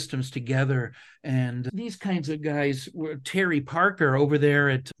these systems together. And these kinds of guys were Terry Parker over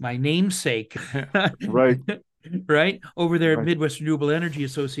there at my namesake. Right. Right over there at Midwest Renewable Energy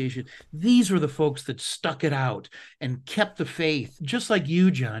Association. These were the folks that stuck it out and kept the faith, just like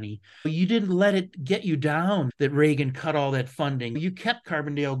you, Johnny. You didn't let it get you down that Reagan cut all that funding. You kept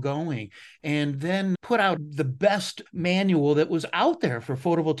Carbondale going, and then put out the best manual that was out there for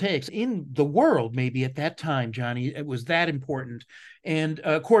photovoltaics in the world, maybe at that time, Johnny. It was that important. And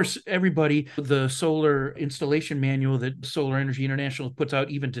of course, everybody, the solar installation manual that Solar Energy International puts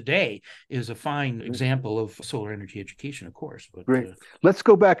out even today is a fine example of solar energy education, of course. But, great. Let's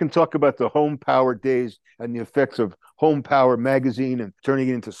go back and talk about the Home Power days and the effects of Home Power magazine and turning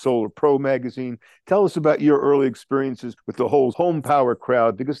it into Solar Pro magazine. Tell us about your early experiences with the whole Home Power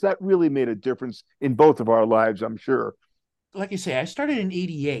crowd, because that really made a difference in both of our lives, I'm sure. Like I say, I started in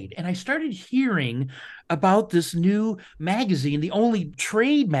 '88, and I started hearing about this new magazine, the only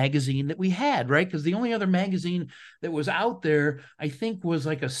trade magazine that we had, right? Because the only other magazine that was out there, I think, was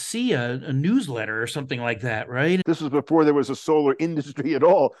like a SIA, a newsletter or something like that, right? This was before there was a solar industry at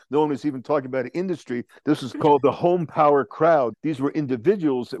all. No one was even talking about an industry. This was called the Home Power crowd. These were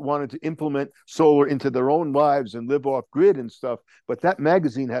individuals that wanted to implement solar into their own lives and live off grid and stuff. But that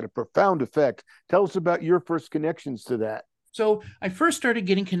magazine had a profound effect. Tell us about your first connections to that. So I first started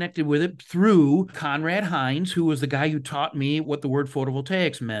getting connected with it through Conrad Hines, who was the guy who taught me what the word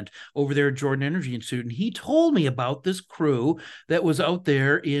photovoltaics meant over there at Jordan Energy Institute. And he told me about this crew that was out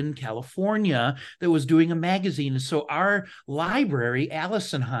there in California that was doing a magazine. And so our library,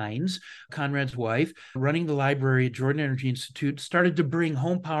 Allison Hines, Conrad's wife, running the library at Jordan Energy Institute, started to bring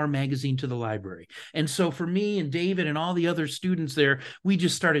Home Power magazine to the library. And so for me and David and all the other students there, we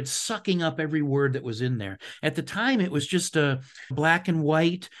just started sucking up every word that was in there. At the time, it was just a black and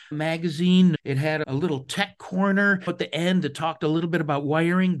white magazine. It had a little tech corner at the end that talked a little bit about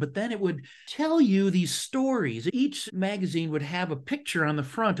wiring, but then it would tell you these stories. Each magazine would have a picture on the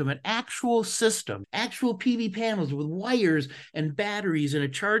front of an actual system, actual PV panels with wires and batteries and a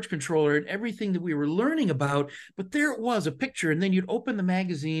charge controller and everything that we were learning about. But there it was, a picture. And then you'd open the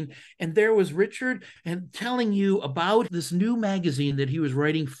magazine and there was Richard and telling you about this new magazine that he was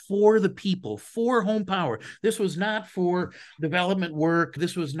writing for the people, for Home Power. This was not for development work.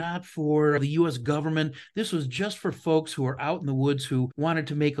 This was not for the U.S. government. This was just for folks who are out in the woods who wanted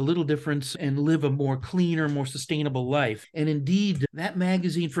to make a little difference and live a more cleaner, more sustainable life. And indeed, that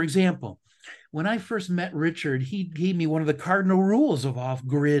magazine, for example, when I first met Richard, he gave me one of the cardinal rules of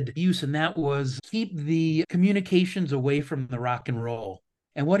off-grid use, and that was keep the communications away from the rock and roll.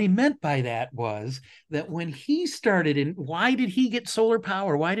 And what he meant by that was that when he started, and why did he get solar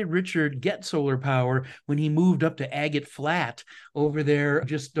power? Why did Richard get solar power when he moved up to Agate Flat over there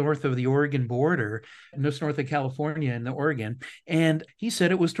just north of the Oregon border, just north of California and the Oregon? And he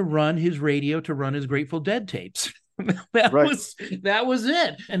said it was to run his radio, to run his Grateful Dead tapes. that Right. was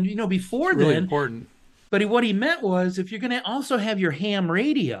it. And before It's really then, important. but what he meant was, if you're going to also have your ham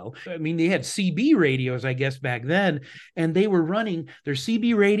radio, I mean, they had CB radios, I guess, back then, and they were running their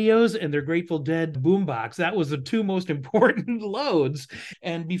CB radios and their Grateful Dead boombox. That was the two most important loads.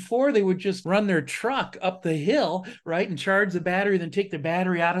 And before, they would just run their truck up the hill, right, and charge the battery, then take the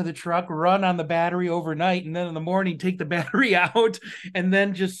battery out of the truck, run on the battery overnight, and then in the morning, take the battery out, and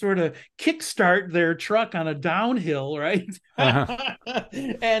then just sort of kickstart their truck on a downhill, right?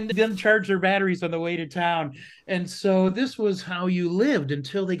 And then charge their batteries on the way to town. And so this was how you lived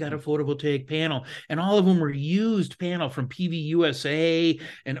until they got a photovoltaic panel. And all of them were used panel from PV USA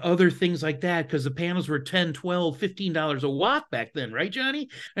and other things like that, because the panels were $10, $12, $15 a watt back then, right, Johnny?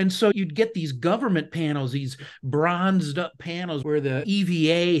 And so you'd get these government panels, these bronzed up panels where the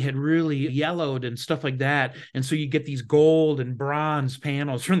EVA had really yellowed and stuff like that. And so you get these gold and bronze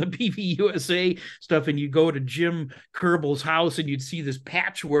panels from the PV USA stuff. And you go to Jim Kerbel's house and you'd see this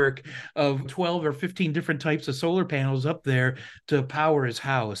patchwork of 12 or 15 different types of solar panels up there to power his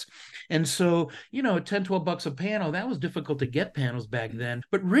house. And so, $10, $12 a panel, that was difficult to get panels back then.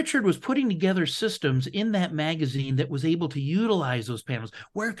 But Richard was putting together systems in that magazine that was able to utilize those panels.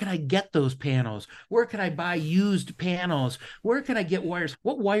 Where could I get those panels? Where could I buy used panels? Where could I get wires?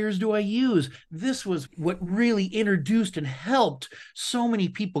 What wires do I use? This was what really introduced and helped so many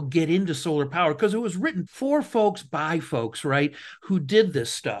people get into solar power, because it was written for folks by folks, right, who did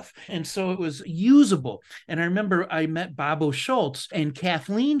this stuff. And so it was usable. And I remember I met Bobo Schultz and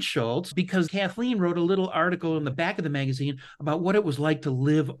Kathleen Schultz because Kathleen wrote a little article in the back of the magazine about what it was like to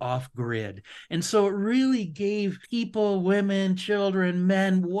live off grid. And so it really gave people, women, children,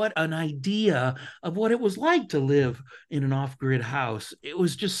 men, what an idea of what it was like to live in an off-grid house. It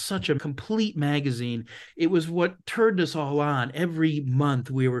was just such a complete magazine. It was what turned us all on. Every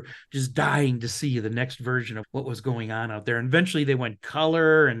month we were just dying to see the next version of what was going on out there. And eventually they went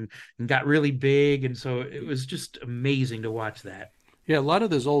color and got really big. And so it was just amazing to watch that. Yeah, a lot of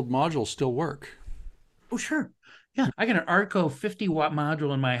those old modules still work. Oh, sure. Yeah, I got an Arco 50-watt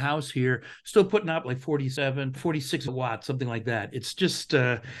module in my house here, still putting out like 47, 46 watts, something like that. It's just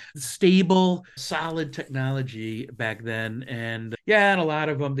stable, solid technology back then. And yeah, and a lot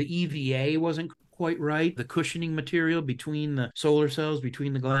of them, the EVA wasn't quite right, the cushioning material between the solar cells,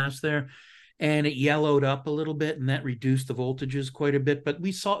 between the glass there. And it yellowed up a little bit, and that reduced the voltages quite a bit. But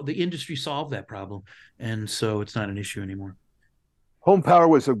the industry solved that problem, and so it's not an issue anymore. Home Power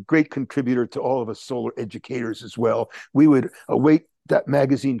was a great contributor to all of us solar educators as well. We would await that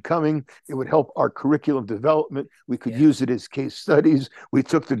magazine coming. It would help our curriculum development. We could use it as case studies. We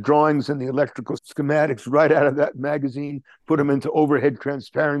took the drawings and the electrical schematics right out of that magazine, put them into overhead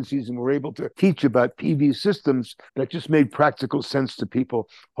transparencies, and were able to teach about PV systems that just made practical sense to people.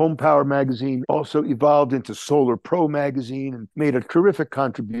 Home Power magazine also evolved into Solar Pro magazine and made a terrific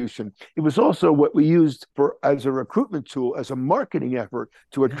contribution. It was also what we used as a recruitment tool, as a marketing effort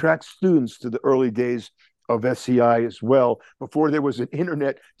to attract students to the early days of SCI as well. Before there was an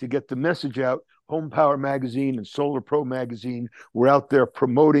internet to get the message out, Home Power magazine and Solar Pro magazine were out there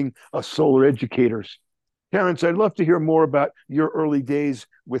promoting us solar educators. Terence, I'd love to hear more about your early days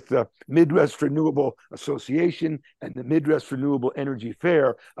with the Midwest Renewable Association and the Midwest Renewable Energy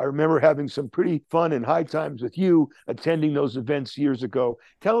Fair. I remember having some pretty fun and high times with you attending those events years ago.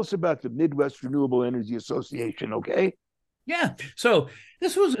 Tell us about the Midwest Renewable Energy Association, okay? Yeah. So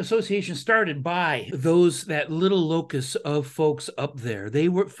this was an association started by that little locus of folks up there. They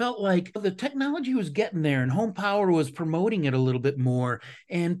felt like the technology was getting there and Home Power was promoting it a little bit more.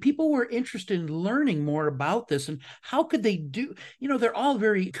 And people were interested in learning more about this and how could they do, they're all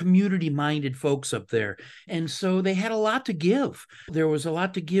very community-minded folks up there. And so they had a lot to give. There was a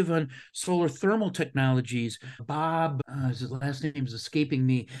lot to give on solar thermal technologies. Bob, his last name is escaping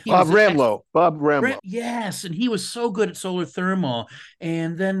me. Bob Ramlow. Yes, and he was so good at solar thermal.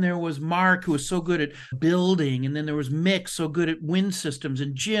 And then there was Mark, who was so good at building. And then there was Mick, so good at wind systems,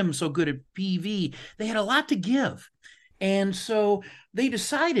 and Jim, so good at PV. They had a lot to give. And so they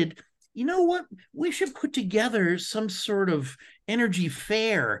decided, you know what? We should put together some sort of energy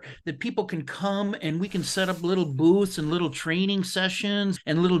fair that people can come and we can set up little booths and little training sessions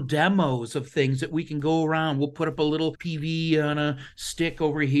and little demos of things that we can go around. We'll put up a little PV on a stick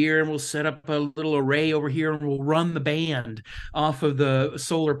over here and we'll set up a little array over here and we'll run the band off of the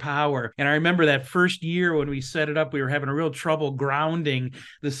solar power. And I remember that first year when we set it up, we were having a real trouble grounding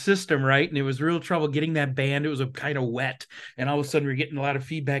the system, right? And it was real trouble getting that band. It was a kind of wet. And all of a sudden we were getting a lot of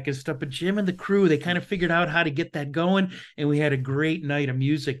feedback and stuff. But Jim and the crew, they kind of figured out how to get that going. And we had a great night of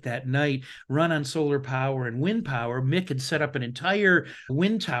music that night, run on solar power and wind power. Mick had set up an entire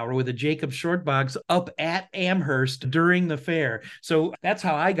wind tower with a Jacob short box up at Amherst during the fair. So that's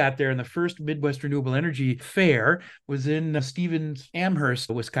how I got there. And the first Midwest Renewable Energy Fair was in Stevens, Amherst,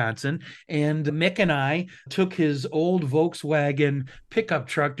 Wisconsin. And Mick and I took his old Volkswagen pickup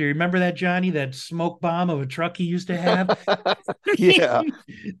truck. Do you remember that, Johnny? That smoke bomb of a truck he used to have? Yeah.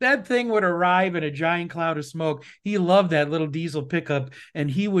 That thing would arrive in a giant cloud of smoke. He loved that little diesel pickup, and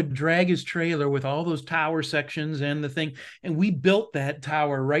he would drag his trailer with all those tower sections and the thing. And we built that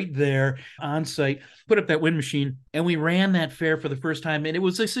tower right there on site, put up that wind machine, and we ran that fair for the first time. And it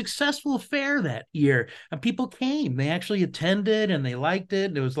was a successful fair that year. And people came, they actually attended and they liked it.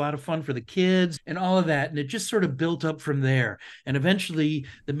 And it was a lot of fun for the kids and all of that. And it just sort of built up from there. And eventually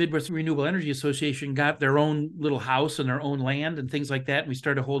the Midwest Renewable Energy Association got their own little house and their own land and things like that. And we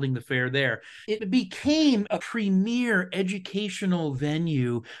started holding the fair there. It became a premier educational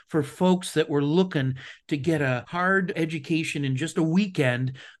venue for folks that were looking to get a hard education in just a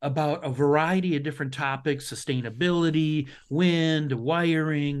weekend about a variety of different topics: sustainability, wind,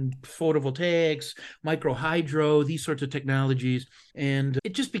 wiring, photovoltaics, micro hydro, these sorts of technologies. And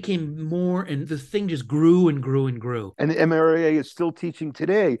it just became more, and the thing just grew and grew and grew. And the MRA is still teaching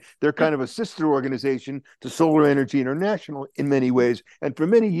today. They're kind of a sister organization to Solar Energy International in many ways. And for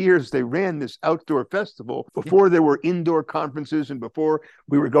many years, they ran this outdoor festival before there were indoor conferences and before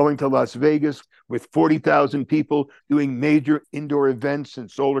we were going to Las Vegas with 40,000 people doing major indoor events and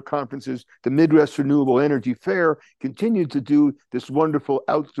solar conferences. The Midwest Renewable Energy Fair continued to do this wonderful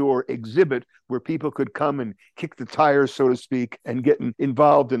outdoor exhibit where people could come and kick the tires, so to speak, and get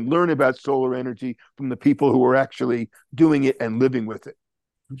involved and learn about solar energy from the people who were actually doing it and living with it.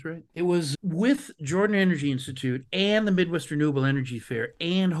 That's right. It was with Jordan Energy Institute and the Midwest Renewable Energy Fair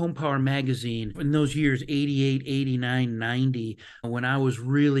and Home Power Magazine in those years, 88, 89, 90, when I was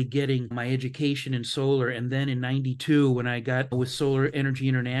really getting my education in solar. And then in 92, when I got with Solar Energy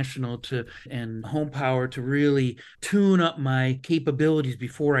International and Home Power to really tune up my capabilities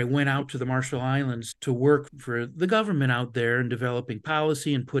before I went out to the Marshall Islands to work for the government out there and developing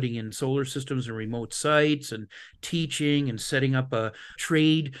policy and putting in solar systems and remote sites and teaching and setting up a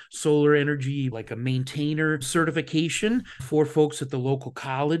trade solar energy, like a maintainer certification for folks at the local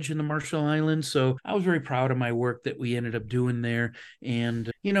college in the Marshall Islands. So I was very proud of my work that we ended up doing there.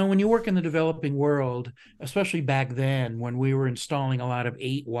 And, when you work in the developing world, especially back then when we were installing a lot of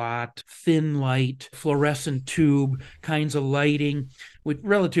 8-watt, thin light, fluorescent tube kinds of lighting with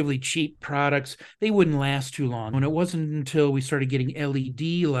relatively cheap products, they wouldn't last too long. And it wasn't until we started getting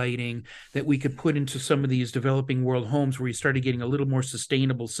LED lighting that we could put into some of these developing world homes where you started getting a little more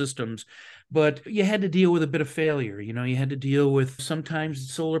sustainable systems. But you had to deal with a bit of failure. You had to deal with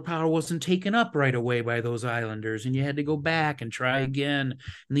sometimes solar power wasn't taken up right away by those islanders, and you had to go back and try again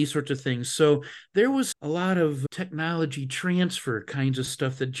and these sorts of things. So there was a lot of technology transfer kinds of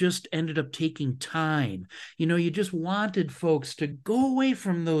stuff that just ended up taking time. You just wanted folks to go away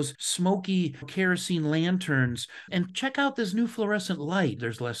from those smoky kerosene lanterns and check out this new fluorescent light.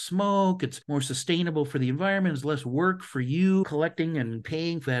 There's less smoke. It's more sustainable for the environment. It's less work for you collecting and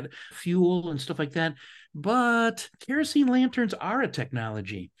paying for that fuel and stuff like that. But kerosene lanterns are a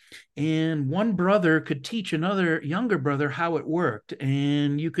technology. And one brother could teach another younger brother how it worked.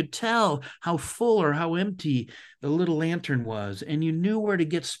 And you could tell how full or how empty the little lantern was. And you knew where to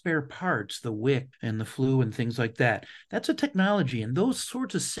get spare parts, the wick and the flue and things like that. That's a technology. And those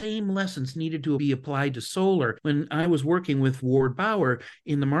sorts of same lessons needed to be applied to solar. When I was working with Ward Bauer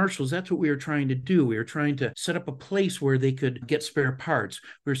in the Marshalls, that's what we were trying to do. We were trying to set up a place where they could get spare parts.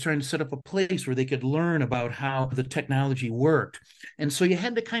 We were trying to set up a place where they could learn about how the technology worked. And so you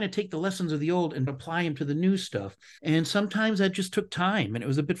had to kind of take the lessons of the old and apply them to the new stuff. And sometimes that just took time. And it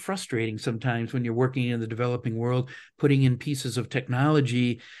was a bit frustrating sometimes when you're working in the developing world, putting in pieces of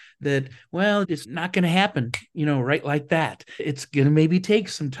technology that, well, it's not going to happen, right like that. It's going to maybe take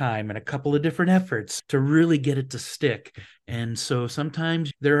some time and a couple of different efforts to really get it to stick. And so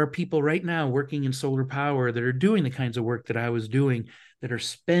sometimes there are people right now working in solar power that are doing the kinds of work that I was doing, that are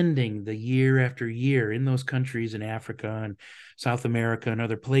spending the year after year in those countries in Africa and South America and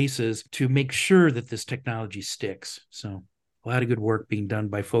other places to make sure that this technology sticks. So a lot of good work being done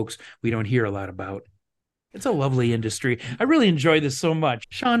by folks we don't hear a lot about. It's a lovely industry. I really enjoy this so much.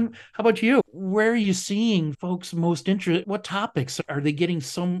 Sean, how about you? Where are you seeing folks most interested? What topics are they getting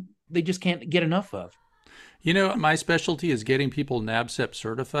they just can't get enough of? My specialty is getting people NABCEP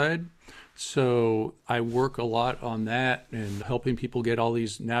certified. So I work a lot on that and helping people get all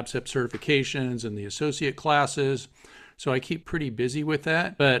these NABCEP certifications and the associate classes. So I keep pretty busy with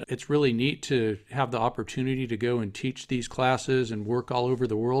that, but it's really neat to have the opportunity to go and teach these classes and work all over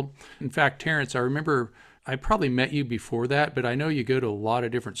the world. In fact, Terence, I remember I probably met you before that, but I know you go to a lot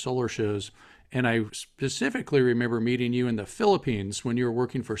of different solar shows. And I specifically remember meeting you in the Philippines when you were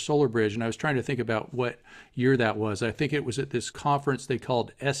working for Solar Bridge. And I was trying to think about what year that was. I think it was at this conference they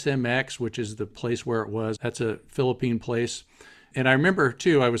called SMX, which is the place where it was. That's a Philippine place. And I remember,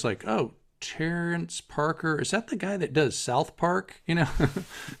 too, I was like, oh, Terence Parker. Is that the guy that does South Park? I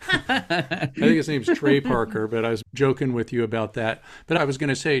think his name's Trey Parker, but I was joking with you about that. But I was going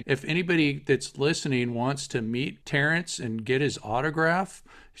to say, if anybody that's listening wants to meet Terence and get his autograph,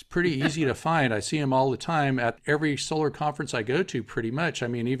 he's pretty easy to find. I see him all the time at every solar conference I go to, pretty much. I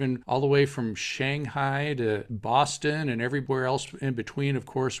mean, even all the way from Shanghai to Boston and everywhere else in between. Of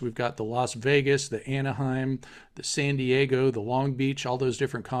course, we've got the Las Vegas, the Anaheim, the San Diego, the Long Beach, all those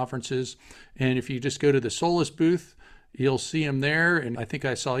different conferences. And if you just go to the Solus booth, you'll see him there. And I think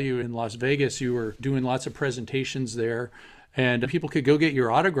I saw you in Las Vegas. You were doing lots of presentations there. And people could go get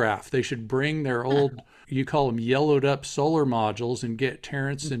your autograph. They should bring their old, you call them yellowed up solar modules, and get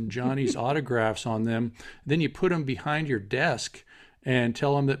Terence and Johnny's autographs on them. Then you put them behind your desk and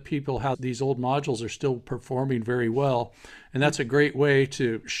tell them that people how these old modules are still performing very well. And that's a great way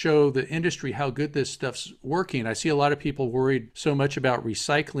to show the industry how good this stuff's working. I see a lot of people worried so much about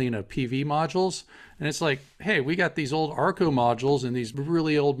recycling of PV modules. And it's like, hey, we got these old ARCO modules and these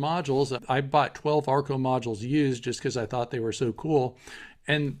really old modules. I bought 12 ARCO modules used just because I thought they were so cool.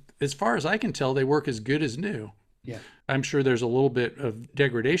 And as far as I can tell, they work as good as new. Yeah. I'm sure there's a little bit of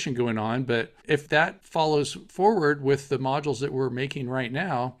degradation going on, but if that follows forward with the modules that we're making right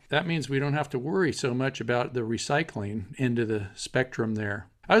now, that means we don't have to worry so much about the recycling into the spectrum there.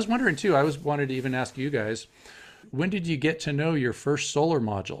 I was wondering too, wanted to even ask you guys, when did you get to know your first solar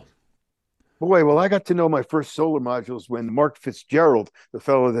module? Boy, well, I got to know my first solar modules when Mark Fitzgerald, the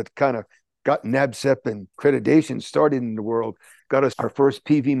fellow that kind of got NABCEP and accreditation started in the world, got us our first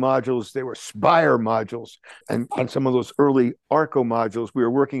PV modules. They were Spire modules. And on some of those early ARCO modules, we were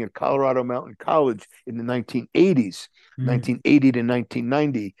working at Colorado Mountain College in the 1980s, 1980 to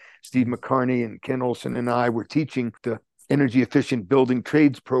 1990. Steve McCarney and Ken Olson and I were teaching the energy efficient building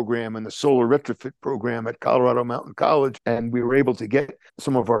trades program and the solar retrofit program at Colorado Mountain College. And we were able to get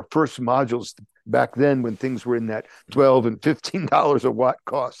some of our first modules back then when things were in that $12 and $15 a watt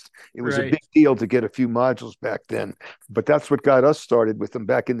cost. It was a big deal to get a few modules back then. But that's what got us started with them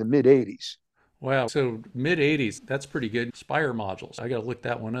back in the mid 80s. Wow. So mid 80s, that's pretty good. Spire modules. I got to look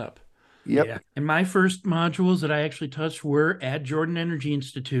that one up. Yep. Yeah. And my first modules that I actually touched were at Jordan Energy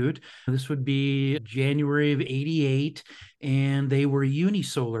Institute. This would be January of 88. And they were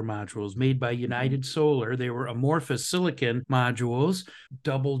unisolar modules made by United Solar. They were amorphous silicon modules,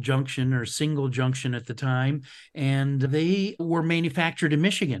 double junction or single junction at the time. And they were manufactured in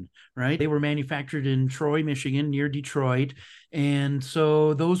Michigan, right? They were manufactured in Troy, Michigan, near Detroit. And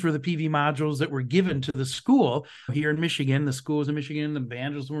so those were the PV modules that were given to the school here in Michigan. The school was in Michigan. The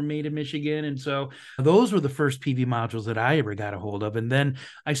modules were made in Michigan. And so those were the first PV modules that I ever got a hold of. And then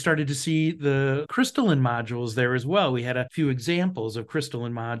I started to see the crystalline modules there as well. We had a few examples of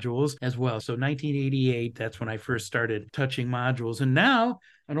crystalline modules as well. So 1988, that's when I first started touching modules. And now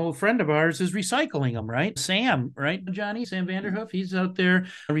an old friend of ours is recycling them, right? Sam, right, Johnny? Sam Vanderhoof, he's out there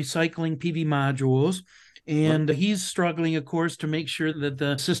recycling PV modules. And he's struggling, of course, to make sure that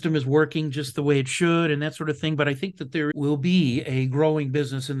the system is working just the way it should and that sort of thing. But I think that there will be a growing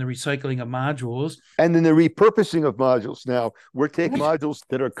business in the recycling of modules. And then the repurposing of modules. Now, we're taking modules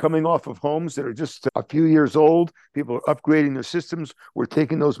that are coming off of homes that are just a few years old. People are upgrading their systems. We're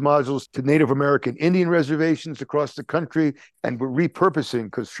taking those modules to Native American Indian reservations across the country, and we're repurposing.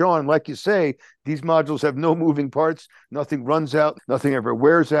 Because, Sean, like you say, these modules have no moving parts. Nothing runs out. Nothing ever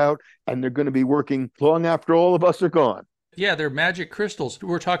wears out. And they're going to be working long after all of us are gone. Yeah, they're magic crystals.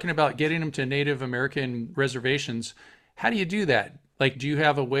 We're talking about getting them to Native American reservations. How do you do that? Like, do you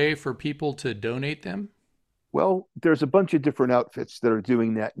have a way for people to donate them? Well, there's a bunch of different outfits that are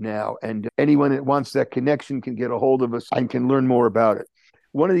doing that now. And anyone that wants that connection can get a hold of us and can learn more about it.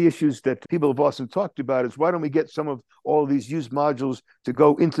 One of the issues that people have often talked about is why don't we get some of all of these used modules to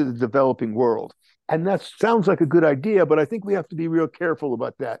go into the developing world? And that sounds like a good idea, but I think we have to be real careful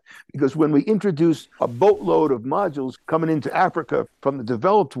about that, because when we introduce a boatload of modules coming into Africa from the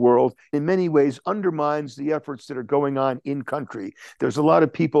developed world, in many ways undermines the efforts that are going on in country. There's a lot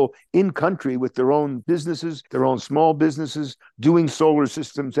of people in country with their own businesses, their own small businesses, doing solar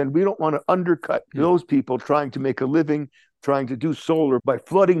systems, and we don't want to undercut those people trying to make a living, trying to do solar by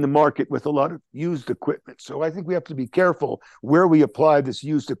flooding the market with a lot of used equipment. So I think we have to be careful where we apply this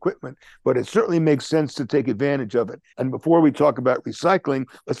used equipment, but it certainly makes sense to take advantage of it. And before we talk about recycling,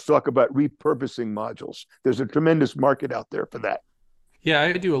 let's talk about repurposing modules. There's a tremendous market out there for that. Yeah,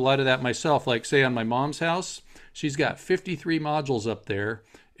 I do a lot of that myself. Like, say, on my mom's house, she's got 53 modules up there,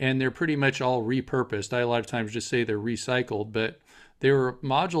 and they're pretty much all repurposed. I a lot of times just say they're recycled, but they were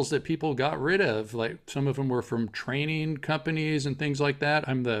modules that people got rid of. Like, some of them were from training companies and things like that.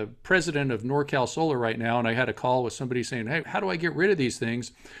 I'm the president of NorCal Solar right now, and I had a call with somebody saying, hey, how do I get rid of these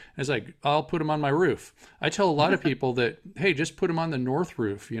things? I was like, I'll put them on my roof. I tell a lot of people that, hey, just put them on the north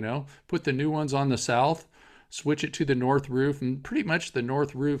roof, put the new ones on the south, switch it to the north roof, and pretty much the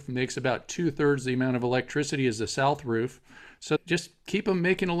north roof makes about 2/3 the amount of electricity as the south roof. So just keep them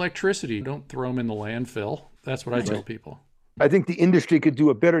making electricity. Don't throw them in the landfill. That's what I tell people. I think the industry could do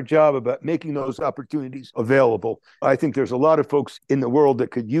a better job about making those opportunities available. I think there's a lot of folks in the world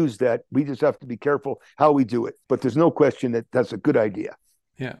that could use that. We just have to be careful how we do it. But there's no question that that's a good idea.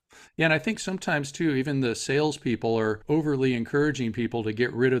 Yeah. Yeah. And I think sometimes too, even the salespeople are overly encouraging people to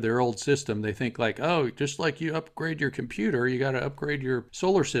get rid of their old system. They think like, oh, just like you upgrade your computer, you got to upgrade your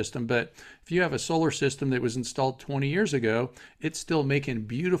solar system. But if you have a solar system that was installed 20 years ago, it's still making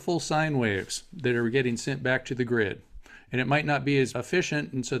beautiful sine waves that are getting sent back to the grid. And it might not be as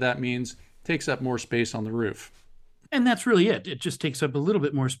efficient. And so that means it takes up more space on the roof. And that's really it. It just takes up a little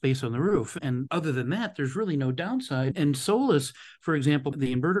bit more space on the roof. And other than that, there's really no downside. And Solus, for example,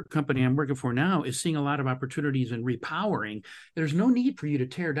 the inverter company I'm working for now, is seeing a lot of opportunities in repowering. There's no need for you to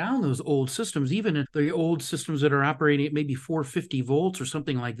tear down those old systems, even the old systems that are operating at maybe 450 volts or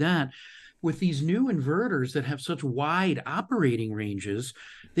something like that. With these new inverters that have such wide operating ranges,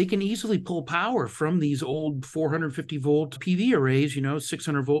 they can easily pull power from these old 450 volt PV arrays,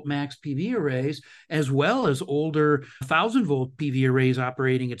 600 volt max PV arrays, as well as older 1000 volt PV arrays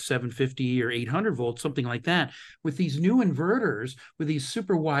operating at 750 or 800 volts, something like that. With these new inverters, with these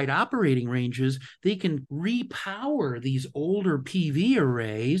super wide operating ranges, they can repower these older PV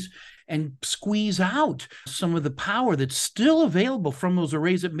arrays and squeeze out some of the power that's still available from those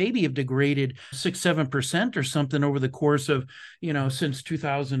arrays that maybe have degraded 6-7% or something over the course of, since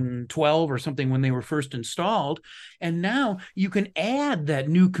 2012 or something when they were first installed. And now you can add that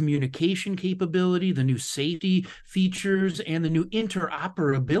new communication capability, the new safety features, and the new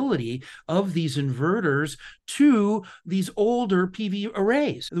interoperability of these inverters to these older PV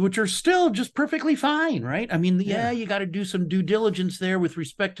arrays, which are still just perfectly fine, right? I mean, you got to do some due diligence there with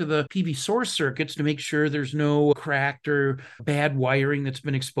respect to the PV source circuits to make sure there's no cracked or bad wiring that's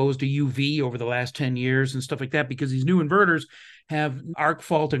been exposed to UV over the last 10 years and stuff like that, because these new inverters have arc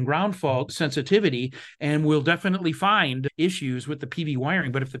fault and ground fault sensitivity, and we'll definitely find issues with the PV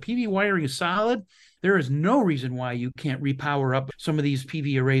wiring. But if the PV wiring is solid, there is no reason why you can't repower up some of these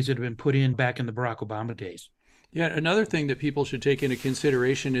PV arrays that have been put in back in the Barack Obama days. Yeah, another thing that people should take into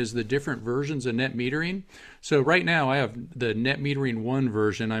consideration is the different versions of net metering. So right now I have the net metering 1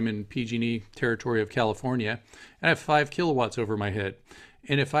 version. I'm in PG&E territory of California, and I have 5 kilowatts over my head.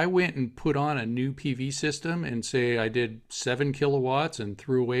 And if I went and put on a new PV system and say I did 7 kilowatts and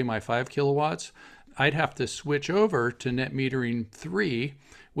threw away my 5 kilowatts, I'd have to switch over to net metering 3,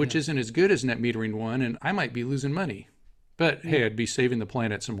 which isn't as good as net metering 1, and I might be losing money. But hey, I'd be saving the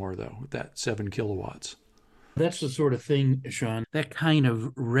planet some more, though, with that 7 kilowatts. That's the sort of thing, Sean, that kind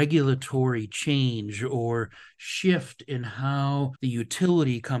of regulatory change or shift in how the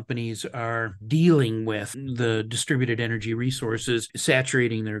utility companies are dealing with the distributed energy resources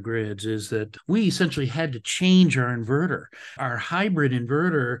saturating their grids is that we essentially had to change our inverter. Our hybrid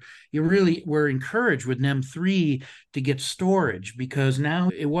inverter, you really were encouraged with NEM 3 to get storage because now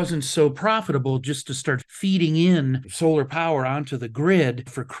it wasn't so profitable just to start feeding in solar power onto the grid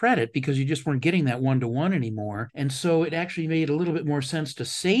for credit because you just weren't getting that one-to-one anymore. And so it actually made a little bit more sense to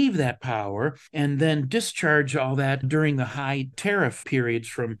save that power and then discharge all that during the high tariff periods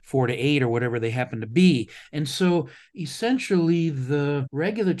from 4 to 8 or whatever they happen to be. And so essentially the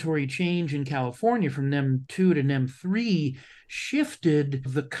regulatory change in California from NEM 2 to NEM 3 shifted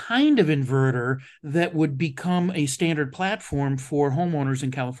the kind of inverter that would become a standard platform for homeowners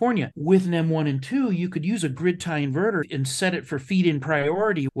in California. With NEM 1 and 2, you could use a grid tie inverter and set it for feed-in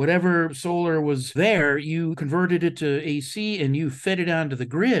priority. Whatever solar was there, you converted it to AC and you fed it onto the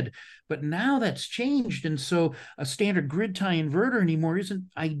grid. But now that's changed. And so a standard grid tie inverter anymore isn't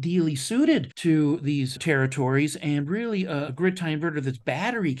ideally suited to these territories. And really a grid tie inverter that's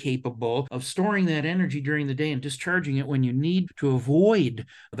battery capable of storing that energy during the day and discharging it when you need to avoid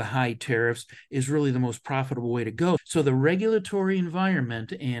the high tariffs is really the most profitable way to go. So the regulatory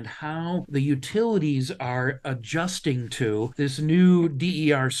environment and how the utilities are adjusting to this new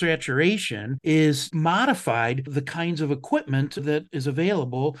DER saturation is modified the kinds of equipment that is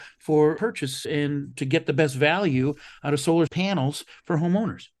available for purchase and to get the best value out of solar panels for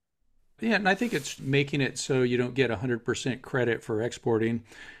homeowners. Yeah, and I think it's making it so you don't get 100% credit for exporting.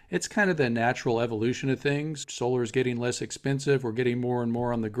 It's kind of the natural evolution of things. Solar is getting less expensive. We're getting more and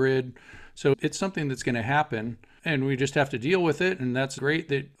more on the grid. So it's something that's going to happen, and we just have to deal with it. And that's great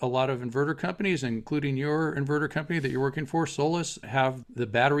that a lot of inverter companies, including your inverter company that you're working for, Solus, have the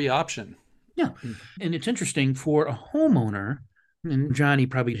battery option. Yeah. And it's interesting for a homeowner, and Johnny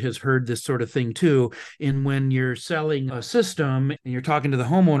probably has heard this sort of thing too. And when you're selling a system and you're talking to the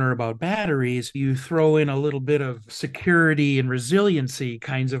homeowner about batteries, you throw in a little bit of security and resiliency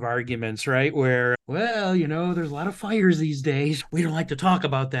kinds of arguments, right? Where, well, there's a lot of fires these days. We don't like to talk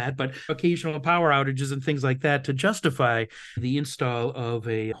about that, but occasional power outages and things like that to justify the install of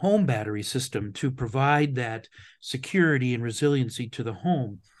a home battery system to provide that security and resiliency to the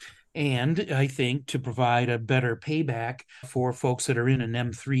home. And I think to provide a better payback for folks that are in an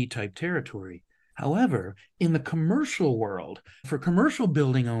M3 type territory. However, in the commercial world, for commercial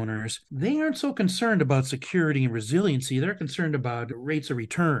building owners, they aren't so concerned about security and resiliency. They're concerned about rates of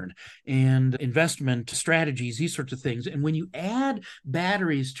return and investment strategies, these sorts of things. And when you add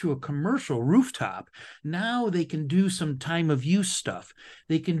batteries to a commercial rooftop, now they can do some time of use stuff.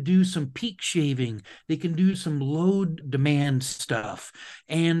 They can do some peak shaving. They can do some load demand stuff.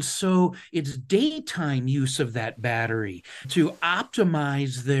 And so it's daytime use of that battery to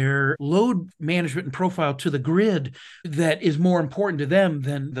optimize their load management and profile to the grid that is more important to them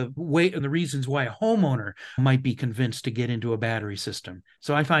than the way and the reasons why a homeowner might be convinced to get into a battery system.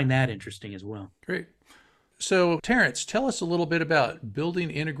 So I find that interesting as well. Great. So Terence, tell us a little bit about building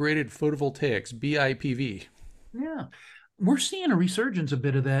integrated photovoltaics, BIPV. Yeah. We're seeing a resurgence a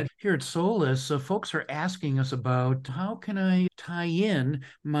bit of that here at Solus. Folks are asking us about how can I tie in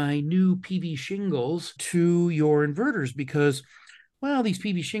my new PV shingles to your inverters because well, these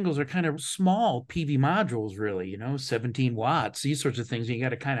PV shingles are kind of small PV modules, really, 17 watts, these sorts of things. You got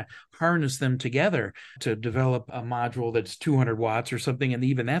to kind of harness them together to develop a module that's 200 watts or something. And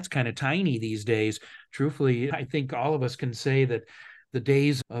even that's kind of tiny these days. Truthfully, I think all of us can say that the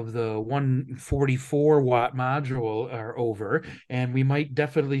days of the 144 watt module are over. And we might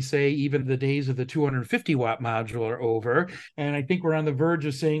definitely say even the days of the 250 watt module are over. And I think we're on the verge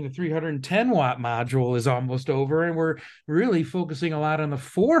of saying the 310 watt module is almost over. And we're really focusing a lot on the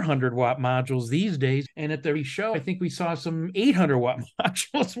 400 watt modules these days. And at the show, I think we saw some 800 watt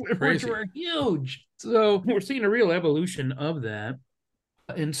modules, which were huge. So we're seeing a real evolution of that.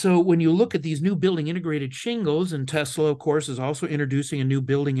 And so when you look at these new building integrated shingles, and Tesla, of course, is also introducing a new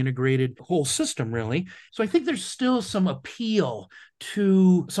building integrated whole system, really. So I think there's still some appeal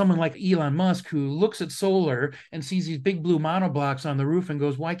to someone like Elon Musk who looks at solar and sees these big blue monoblocks on the roof and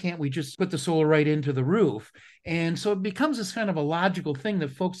goes, why can't we just put the solar right into the roof? And so it becomes this kind of a logical thing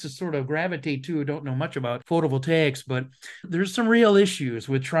that folks just sort of gravitate to who don't know much about photovoltaics, but there's some real issues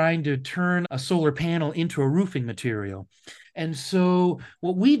with trying to turn a solar panel into a roofing material. And so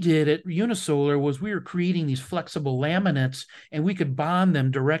what we did at Unisolar was we were creating these flexible laminates, and we could bond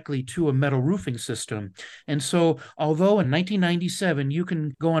them directly to a metal roofing system. And so although in 1997 you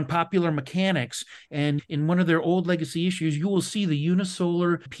can go on Popular Mechanics, and in one of their old legacy issues you will see the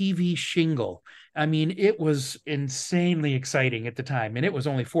Unisolar PV shingle. I mean, it was insanely exciting at the time, and it was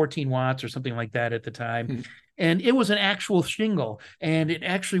only 14 watts or something like that at the time. And it was an actual shingle, and it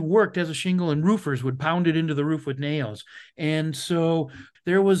actually worked as a shingle, and roofers would pound it into the roof with nails. And so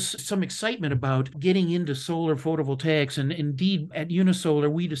there was some excitement about getting into solar photovoltaics. And indeed, at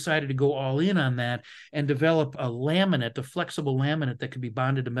Unisolar, we decided to go all in on that and develop a laminate, a flexible laminate that could be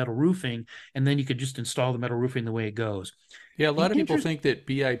bonded to metal roofing. And then you could just install the metal roofing the way it goes. Yeah, a lot of people think that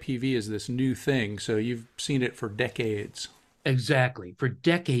BIPV is this new thing, so you've seen it for decades. Exactly. For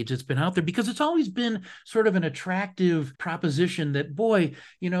decades, it's been out there because it's always been sort of an attractive proposition that, boy,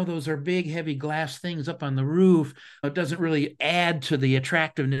 those are big, heavy glass things up on the roof. It doesn't really add to the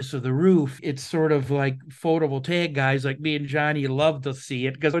attractiveness of the roof. It's sort of like photovoltaic guys like me and Johnny love to see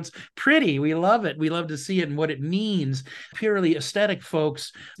it because it's pretty. We love it. We love to see it and what it means. Purely aesthetic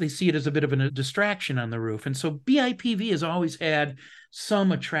folks, they see it as a bit of a distraction on the roof. And so BIPV has always had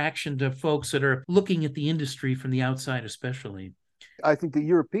some attraction to folks that are looking at the industry from the outside, especially. I think the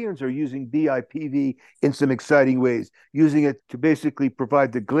Europeans are using BIPV in some exciting ways, using it to basically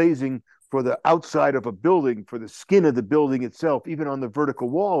provide the glazing for the outside of a building, for the skin of the building itself, even on the vertical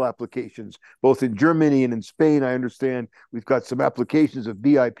wall applications, both in Germany and in Spain. I understand we've got some applications of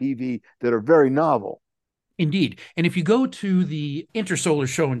BIPV that are very novel. Indeed. And if you go to the Intersolar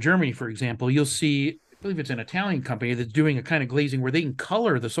show in Germany, for example, you'll see, I believe it's an Italian company that's doing a kind of glazing where they can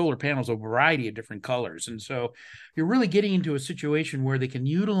color the solar panels a variety of different colors. And so you're really getting into a situation where they can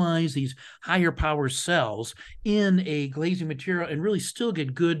utilize these higher power cells in a glazing material and really still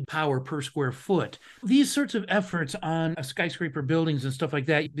get good power per square foot. These sorts of efforts on skyscraper buildings and stuff like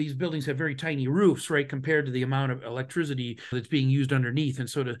that, these buildings have very tiny roofs, right, compared to the amount of electricity that's being used underneath. And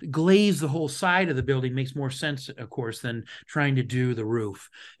so to glaze the whole side of the building makes more sense, of course, than trying to do the roof.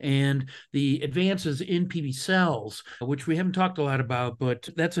 And the advances in PV cells, which we haven't talked a lot about, but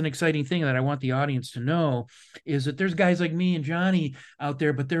that's an exciting thing that I want the audience to know, is that there's guys like me and Johnny out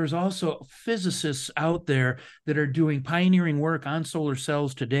there, but there's also physicists out there that are doing pioneering work on solar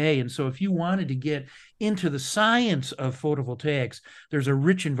cells today. And so if you wanted to get into the science of photovoltaics, there's a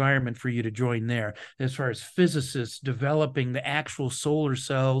rich environment for you to join there as far as physicists developing the actual solar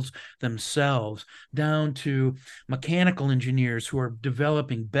cells themselves, down to mechanical engineers who are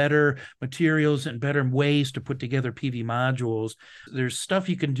developing better materials and better ways to put together PV modules. There's stuff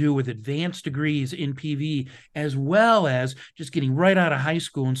you can do with advanced degrees in PV, as well as just getting right out of high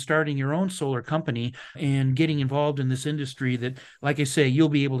school and starting your own solar company and getting involved in this industry that, like I say, you'll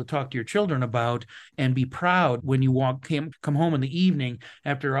be able to talk to your children about and be proud when you come home in the evening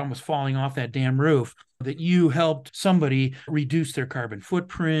after almost falling off that damn roof, that you helped somebody reduce their carbon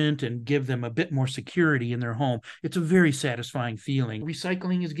footprint and give them a bit more security in their home. It's a very satisfying feeling.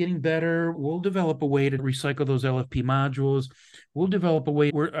 Recycling is getting better. We'll develop a way to recycle those LFP modules. We'll develop a way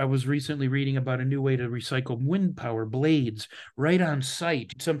where I was recently reading about a new way to recycle wind power blades right on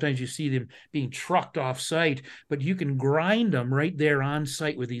site. Sometimes you see them being trucked off site, but you can grind them right there on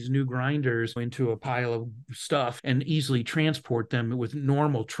site with these new grinders into a pile of stuff and easily transport them with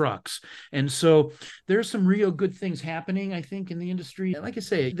normal trucks. And so there's some real good things happening, I think, in the industry. And like I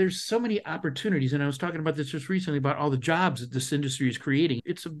say, there's so many opportunities. And I was talking about this just recently about all the jobs that this industry is creating.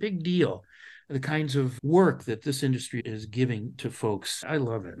 It's a big deal, the kinds of work that this industry is giving to folks. I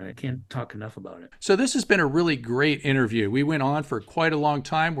love it. I can't talk enough about it. So this has been a really great interview. We went on for quite a long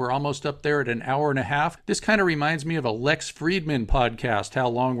time. We're almost up there at an hour and a half. This kind of reminds me of a Lex Friedman podcast, how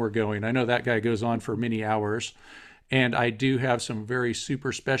long we're going. I know that guy goes on for many hours. And I do have some very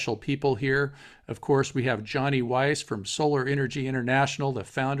super special people here. Of course, we have Johnny Weiss from Solar Energy International, the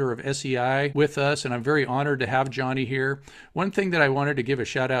founder of SEI, with us, and I'm very honored to have Johnny here. One thing that I wanted to give a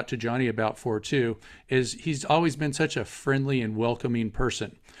shout out to Johnny about too is he's always been such a friendly and welcoming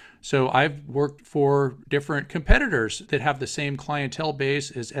person. So I've worked for different competitors that have the same clientele base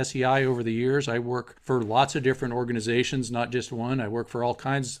as SEI over the years. I work for lots of different organizations, not just one. I work for all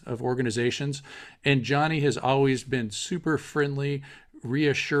kinds of organizations. And Johnny has always been super friendly,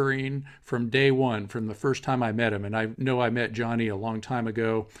 reassuring from day one, from the first time I met him. And I know I met Johnny a long time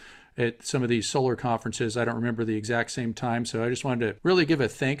ago at some of these solar conferences. I don't remember the exact same time. So I just wanted to really give a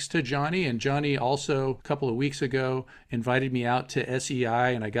thanks to Johnny. And Johnny also, a couple of weeks ago, invited me out to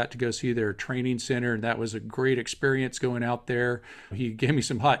SEI, and I got to go see their training center. And that was a great experience going out there. He gave me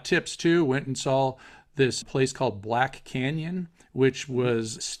some hot tips too. Went and saw this place called Black Canyon, which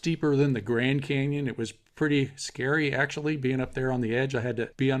was steeper than the Grand Canyon. It was pretty scary, actually, being up there on the edge. I had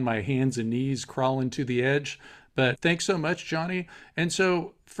to be on my hands and knees crawling to the edge. But thanks so much, Johnny. And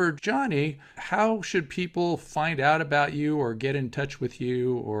so for Johnny, how should people find out about you or get in touch with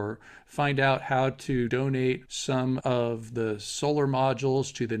you or find out how to donate some of the solar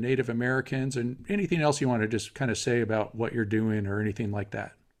modules to the Native Americans and anything else you want to just kind of say about what you're doing or anything like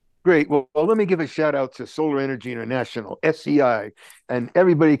that? Great. Well, let me give a shout out to Solar Energy International, SEI, and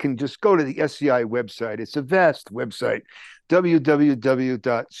everybody can just go to the SEI website. It's a vast website,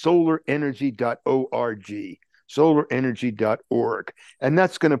 www.solarenergy.org, solarenergy.org. And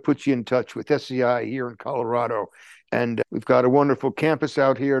that's going to put you in touch with SEI here in Colorado. And we've got a wonderful campus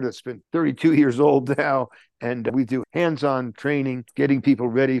out here that's been 32 years old now. And we do hands-on training, getting people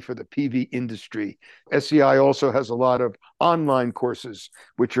ready for the PV industry. SEI also has a lot of online courses,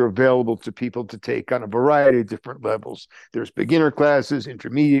 which are available to people to take on a variety of different levels. There's beginner classes,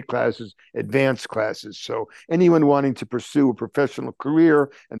 intermediate classes, advanced classes. So anyone wanting to pursue a professional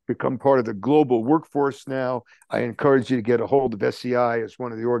career and become part of the global workforce now, I encourage you to get a hold of SEI as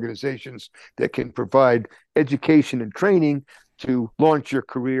one of the organizations that can provide education and training to launch your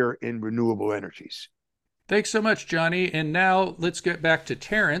career in renewable energies. Thanks so much, Johnny. And now let's get back to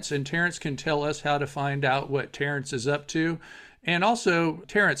Terence, and Terence can tell us how to find out what Terence is up to. And also,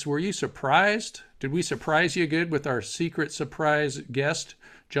 Terence, were you surprised? Did we surprise you good with our secret surprise guest,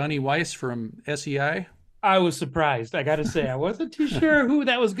 Johnny Weiss from SEI? I was surprised. I got to say, I wasn't too sure who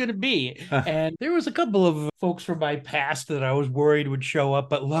that was going to be. And there was a couple of folks from my past that I was worried would show up,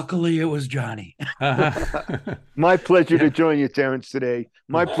 but luckily it was Johnny. My pleasure to join you, Terence, today.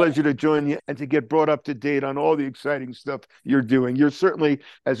 My pleasure to join you and to get brought up to date on all the exciting stuff you're doing. You're certainly,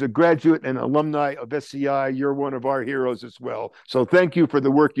 as a graduate and alumni of SEI, you're one of our heroes as well. So thank you for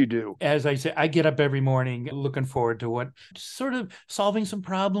the work you do. As I say, I get up every morning looking forward to what sort of solving some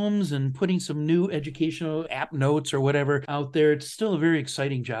problems and putting some new educational app notes or whatever out there. It's still a very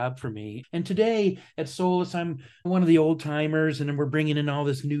exciting job for me. And today at Solus, I'm one of the old timers, and then we're bringing in all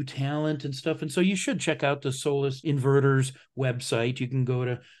this new talent and stuff. And so you should check out the Solus Inverters website. You can go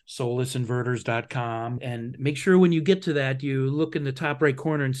to solusinverters.com and make sure when you get to that, you look in the top right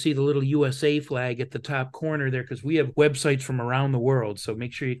corner and see the little USA flag at the top corner there, because we have websites from around the world. So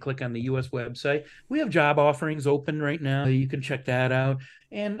make sure you click on the US website. We have job offerings open right now. You can check that out.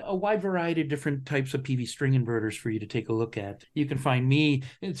 And a wide variety of different types of PV string inverters for you to take a look at. You can find me.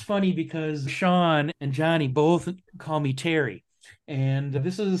 It's funny because Sean and Johnny both call me Terry. And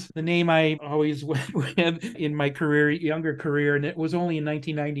this is the name I always went with in my career, younger career. And it was only in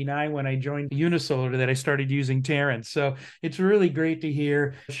 1999 when I joined Unisolar that I started using Terence. So it's really great to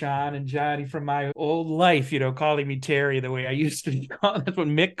hear Sean and Johnny from my old life, calling me Terry the way I used to be called. That's what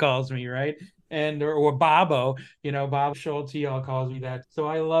Mick calls me, right? And or Bobo, Bob Schultz, he all calls me that. So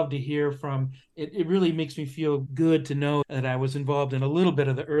I love to hear from it. It really makes me feel good to know that I was involved in a little bit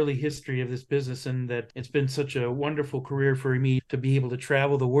of the early history of this business, and that it's been such a wonderful career for me to be able to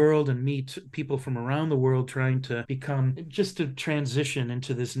travel the world and meet people from around the world trying to just to transition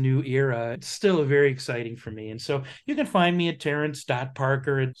into this new era. It's still very exciting for me. And so you can find me at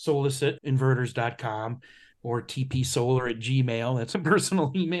terence.parker@solusinverters.com. or tpsolar@gmail. That's a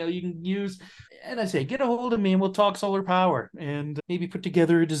personal email you can use. And I say, get a hold of me and we'll talk solar power and maybe put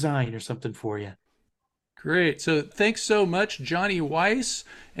together a design or something for you. Great. So thanks so much, Johnny Weiss,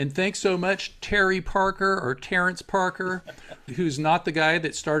 and thanks so much, Terry Parker or Terence Parker, who's not the guy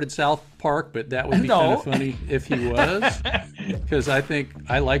that started South Park, but that would be kind of funny if he was, because I think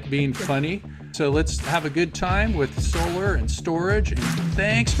I like being funny. So let's have a good time with solar and storage. And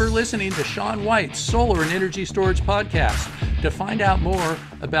thanks for listening to Sean White's Solar and Energy Storage Podcast. To find out more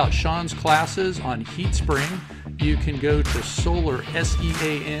about Sean's classes on HeatSpring, you can go to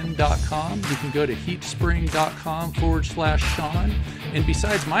solarsean.com. You can go to heatspring.com/Sean. And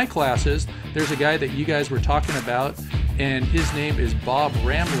besides my classes, there's a guy that you guys were talking about, and his name is Bob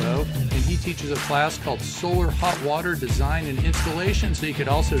Ramlow, and he teaches a class called Solar Hot Water Design and Installation. So you could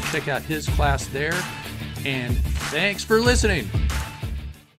also check out his class there. And thanks for listening.